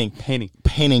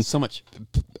 So much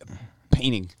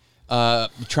painting.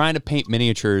 Trying to paint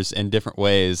miniatures in different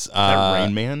ways. That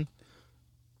Rain Man?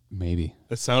 Maybe.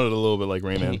 It sounded a little bit like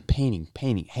Rain Man. Painting.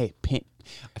 Hey, painting.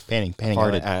 I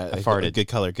farted. Good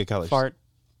colors. Fart.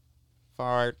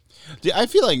 I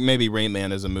feel like maybe Rain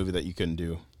Man is a movie that you couldn't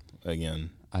do again.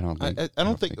 I don't think. I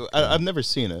don't think. I've never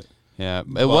seen it. Yeah,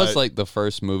 it was like the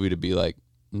first movie to be like,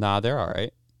 nah, they're all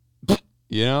right.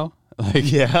 You know?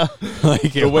 Like, yeah,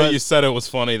 like the way you said it was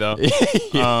funny though.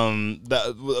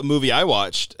 That movie I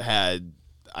watched had,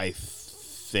 I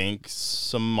think,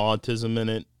 some autism in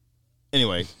it.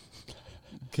 Anyway,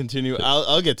 continue.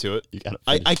 I'll get to it. You gotta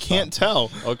I can't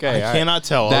tell. Okay, I cannot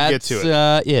tell. I'll get to it.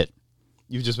 That's it.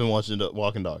 You've just been watching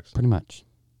Walking Dogs. Pretty much.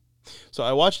 So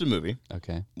I watched a movie.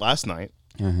 Okay. Last night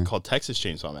called Texas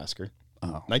Chainsaw Massacre.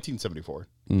 1974.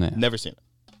 Nah. Never seen it.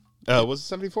 Was it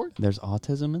 74? There's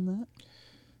autism in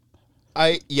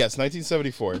that? Yes,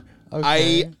 1974.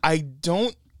 Okay. I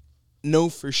don't know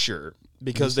for sure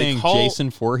because You're they saying call Jason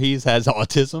Voorhees has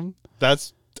autism?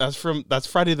 that's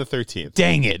Friday the 13th.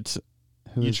 Dang it!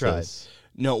 Who You is tried. this?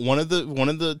 No, one of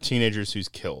the teenagers who's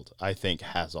killed, I think,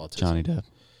 has autism. Johnny Depp.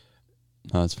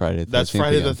 No, that's Friday. The 13th That's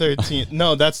Friday again. the 13th.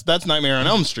 No, that's Nightmare on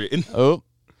Elm Street. Oh,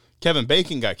 Kevin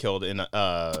Bacon got killed in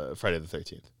Friday the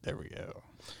 13th. there we go.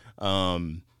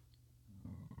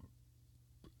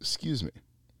 Excuse me.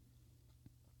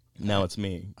 Now it's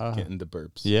me getting the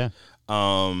burps. Yeah.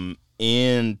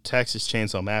 In Texas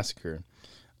Chainsaw Massacre,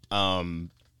 the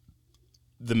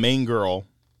main girl,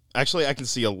 actually I can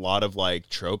see a lot of like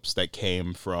tropes that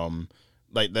came from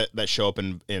like that show up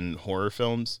in horror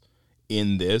films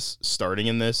starting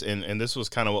in this, and this was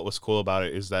kind of what was cool about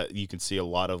it, is that you can see a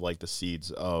lot of like the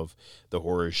seeds of the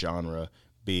horror genre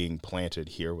being planted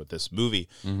here with this movie.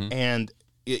 And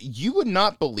you would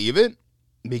not believe it,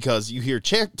 because you hear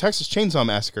Texas Chainsaw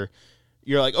Massacre,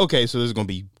 you're like, okay, so this is going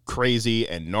to be crazy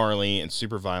and gnarly and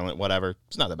super violent, whatever.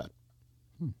 It's not that bad.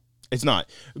 It's not.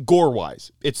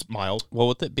 Gore-wise, it's mild. Well,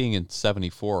 with it being in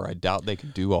 74, I doubt they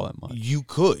could do all that much. You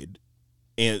could.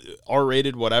 And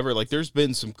R-rated, whatever. Like, there's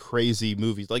been some crazy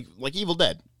movies, like Evil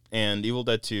Dead. And Evil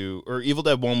Dead 2, or Evil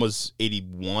Dead 1 was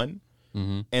 81.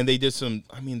 And they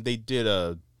did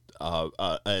a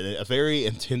very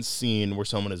intense scene where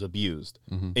someone is abused,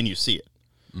 and you see it.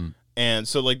 And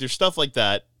so, like, there's stuff like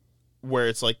that where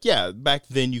it's like, yeah, back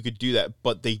then you could do that,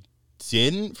 but they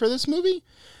didn't for this movie.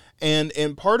 And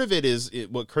part of it is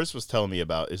what Chris was telling me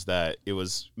about, is that it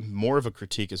was more of a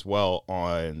critique as well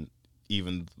on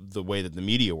even the way that the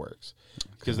media works,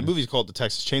 because the movie's called The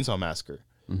Texas Chainsaw Massacre.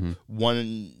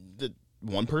 One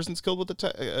person's killed with a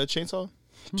chainsaw.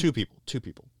 Two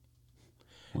people,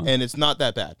 Wow. and it's not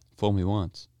that bad. Fool me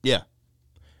once. Yeah,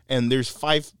 and there's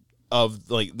five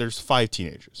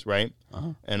teenagers, right?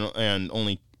 And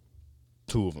only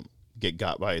 2 of them get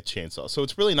got by a chainsaw, so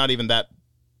it's really not even that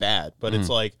bad. But it's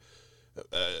like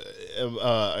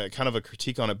kind of a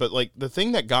critique on it. But like the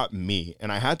thing that got me,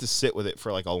 and I had to sit with it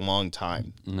for like a long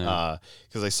time,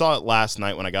 because I saw it last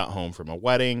night when I got home from a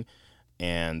wedding.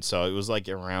 And so it was like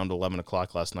around 11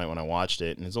 o'clock last night when I watched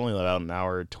it, and it's only about an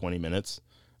hour, 20 minutes.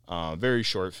 Very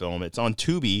short film. It's on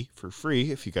Tubi for free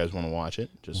if you guys want to watch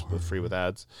it, just free with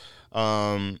ads.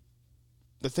 The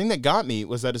thing that got me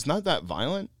was that it's not that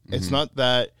violent. It's not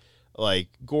that like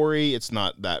gory. It's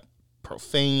not that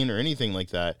profane or anything like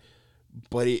that.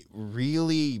 But it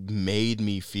really made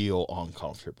me feel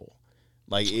uncomfortable.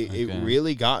 Like it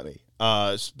really got me.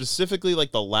 Specifically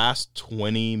like the last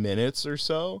 20 minutes or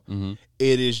so,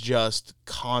 it is just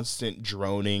constant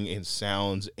droning and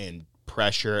sounds and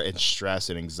pressure and stress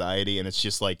and anxiety, and it's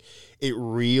just like it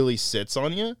really sits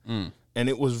on you. And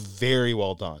it was very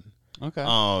well done. Okay.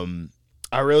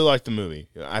 I really liked the movie.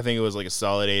 I think it was like a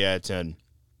solid 8 out of 10.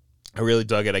 I really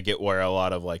dug it. I get where a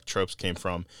lot of like tropes came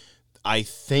from. I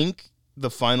think the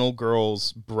final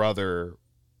girl's brother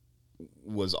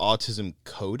was autism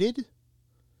coded.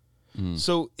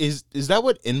 So is that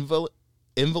what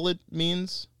invalid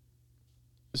means?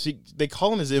 See, they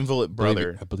call him his invalid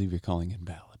brother, I believe you're calling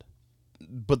invalid.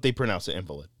 but they pronounce it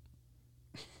invalid.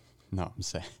 No, I'm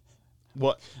saying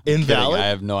What? kidding. Invalid? I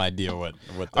have no idea what.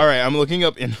 All right, I'm looking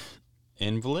up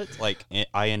Invalid, like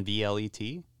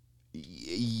INVLET.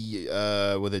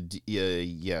 With a D,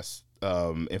 yes.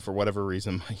 And for whatever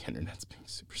reason, my internet's being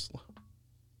super slow.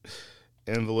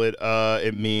 Invalid,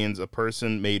 it means a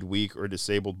person made weak or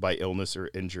disabled by illness or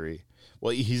injury.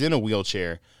 Well, he's in a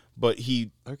wheelchair, but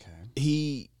he,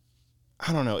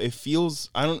 I don't know. It feels,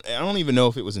 I don't even know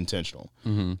if it was intentional,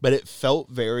 but it felt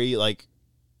very like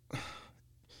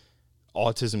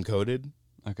autism coded.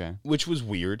 Okay. Which was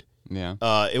weird. Yeah.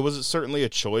 It was certainly a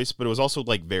choice, but it was also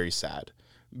like very sad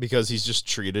because he's just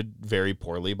treated very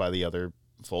poorly by the other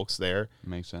folks there.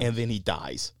 Makes sense. And then he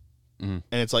dies. And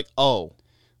it's like, oh,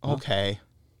 okay.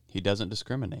 He doesn't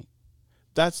discriminate.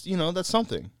 That's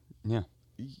something. Yeah.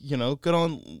 Good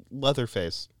on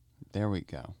Leatherface. There we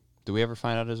go. Do we ever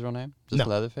find out his real name? Just No.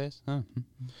 Leatherface? Oh.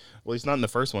 Well, he's not in the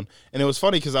first one. And it was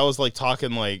funny because I was like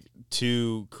talking like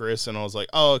to Chris and I was like,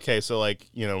 oh, okay. So like,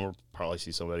 we'll probably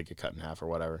see somebody get cut in half or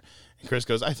whatever. And Chris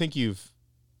goes, I think you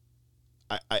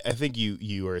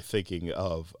are thinking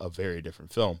of a very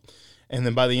different film. And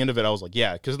then by the end of it, I was like,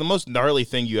 yeah, because the most gnarly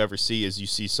thing you ever see is you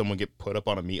see someone get put up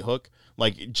on a meat hook,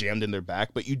 like jammed in their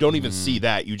back, but you don't even see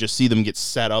that. You just see them get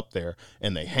set up there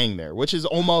and they hang there, which is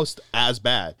almost as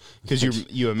bad because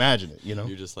you imagine it,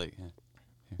 You're just like,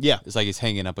 Yeah. It's like he's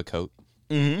hanging up a coat.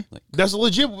 That's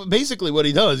legit, basically what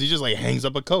he does. He just like hangs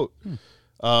up a coat.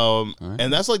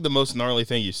 And that's like the most gnarly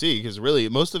thing you see, because really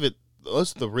most of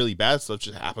the really bad stuff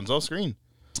just happens off screen,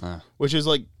 which is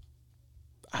like,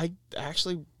 I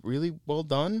actually really well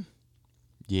done.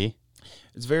 Yeah.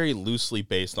 It's very loosely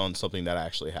based on something that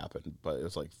actually happened, but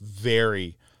it's like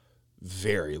very,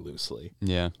 very loosely.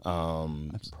 Yeah.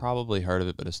 I've probably heard of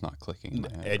it, but it's not clicking. In my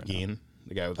head Ed right now. Gein,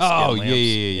 the guy with the skin lamps.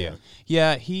 Yeah.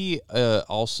 Yeah, he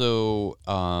also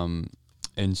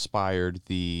inspired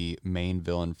the main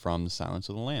villain from The Silence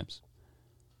of the Lambs.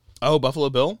 Oh, Buffalo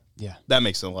Bill? Yeah. That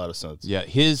makes a lot of sense. Yeah,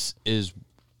 his is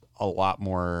a lot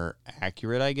more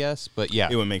accurate, I guess. But yeah,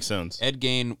 It would make sense. Ed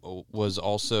Gein was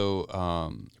also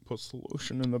Puts the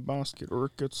lotion in the basket or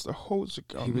it gets the hose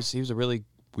again. he was a really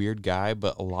weird guy,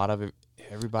 but a lot of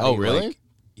everybody. Oh, really? Like,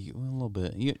 a little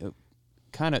bit.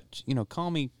 Kind of,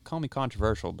 call me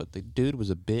controversial, but the dude was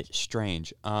a bit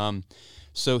strange.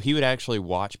 So he would actually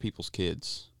watch people's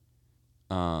kids.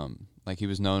 Like he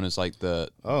was known as like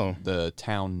the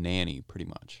town nanny, pretty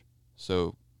much.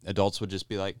 So adults would just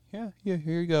be like, yeah, here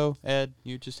you go, Ed.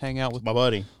 You just hang out with my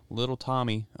buddy, little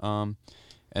Tommy.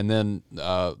 And then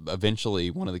eventually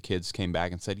one of the kids came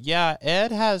back and said, yeah,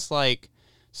 Ed has like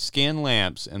skin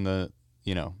lamps, and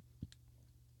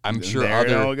I'm sure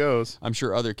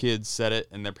other kids said it,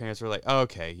 and their parents were like, oh,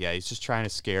 okay, yeah, he's just trying to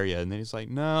scare you. And then he's like,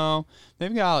 no,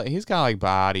 he's got like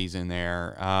bodies in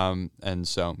there. And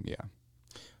so, yeah.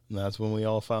 And that's when we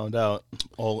all found out.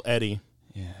 Old Eddie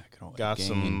got Ed Gein.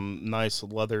 some nice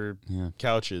leather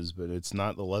couches, but it's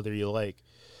not the leather you like.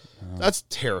 That's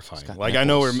terrifying. Like, nipples. I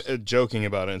know we're joking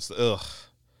about it. It's ugh.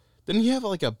 Didn't he have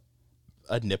like a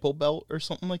nipple belt or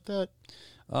something like that?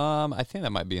 I think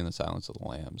that might be in The Silence of the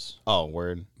Lambs. Oh,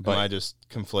 word. But am I just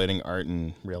conflating art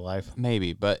and real life?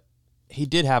 Maybe, but he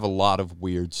did have a lot of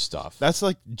weird stuff. That's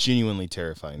like genuinely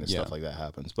terrifying that stuff like that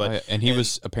happens. But and he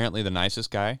was apparently the nicest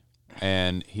guy,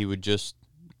 and he would just,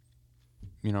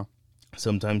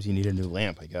 sometimes you need a new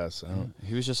lamp, I guess.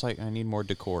 He was just like, I need more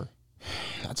decor.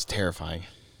 That's terrifying.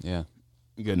 Yeah.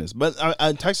 Goodness. But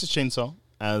Texas Chainsaw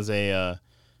as a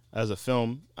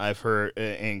film, I've heard,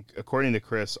 and according to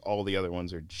Chris, all the other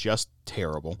ones are just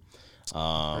terrible,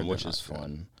 which is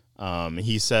fun.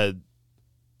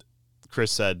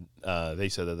 Chris said, they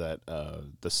said that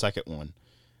the second one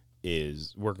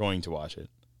we're going to watch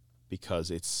it because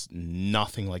it's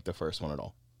nothing like the first one at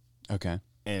all. Okay.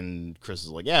 And Chris is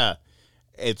like, yeah,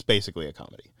 it's basically a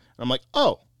comedy. And I'm like,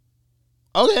 oh,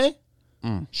 okay,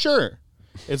 sure.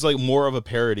 It's like more of a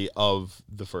parody of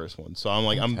the first one. So I'm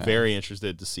like, I'm very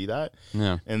interested to see that.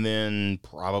 Yeah. And then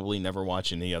probably never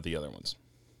watch any of the other ones,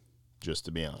 just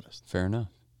to be honest. Fair enough.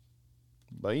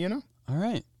 But, All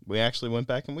right. we actually went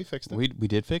back and we fixed it. We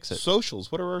did fix it.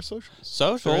 Socials. What are our socials?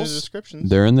 Socials. They're in the descriptions.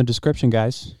 They're in the description,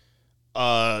 guys.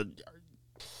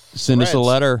 Send us a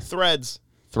letter. Threads.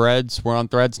 Threads. We're on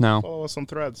Threads now. Follow us on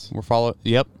Threads.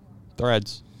 Yep.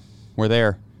 Threads. We're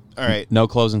there. All right. No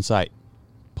close in sight.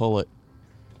 Pull it.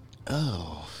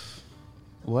 Oh.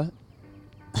 What?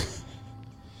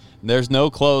 There's no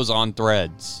clothes on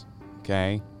Threads.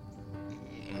 Okay?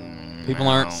 People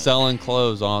aren't selling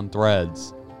clothes on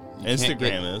Threads.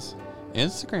 Instagram is.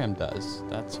 Instagram does.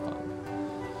 That's fun.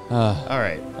 All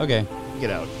right. Okay. Get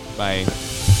out. Bye.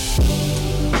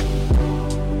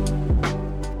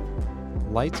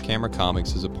 Lights Camera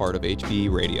Comics is a part of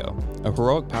HPE Radio, a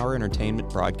Heroic Power Entertainment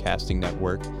broadcasting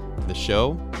network. The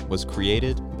show was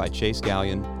created by Chase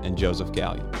Gallion and Joseph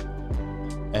Gallion.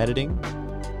 Editing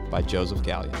by Joseph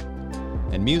Gallion.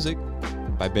 And music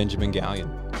by Benjamin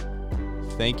Gallion.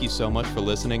 Thank you so much for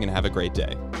listening and have a great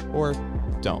day. Or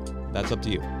don't. That's up to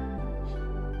you.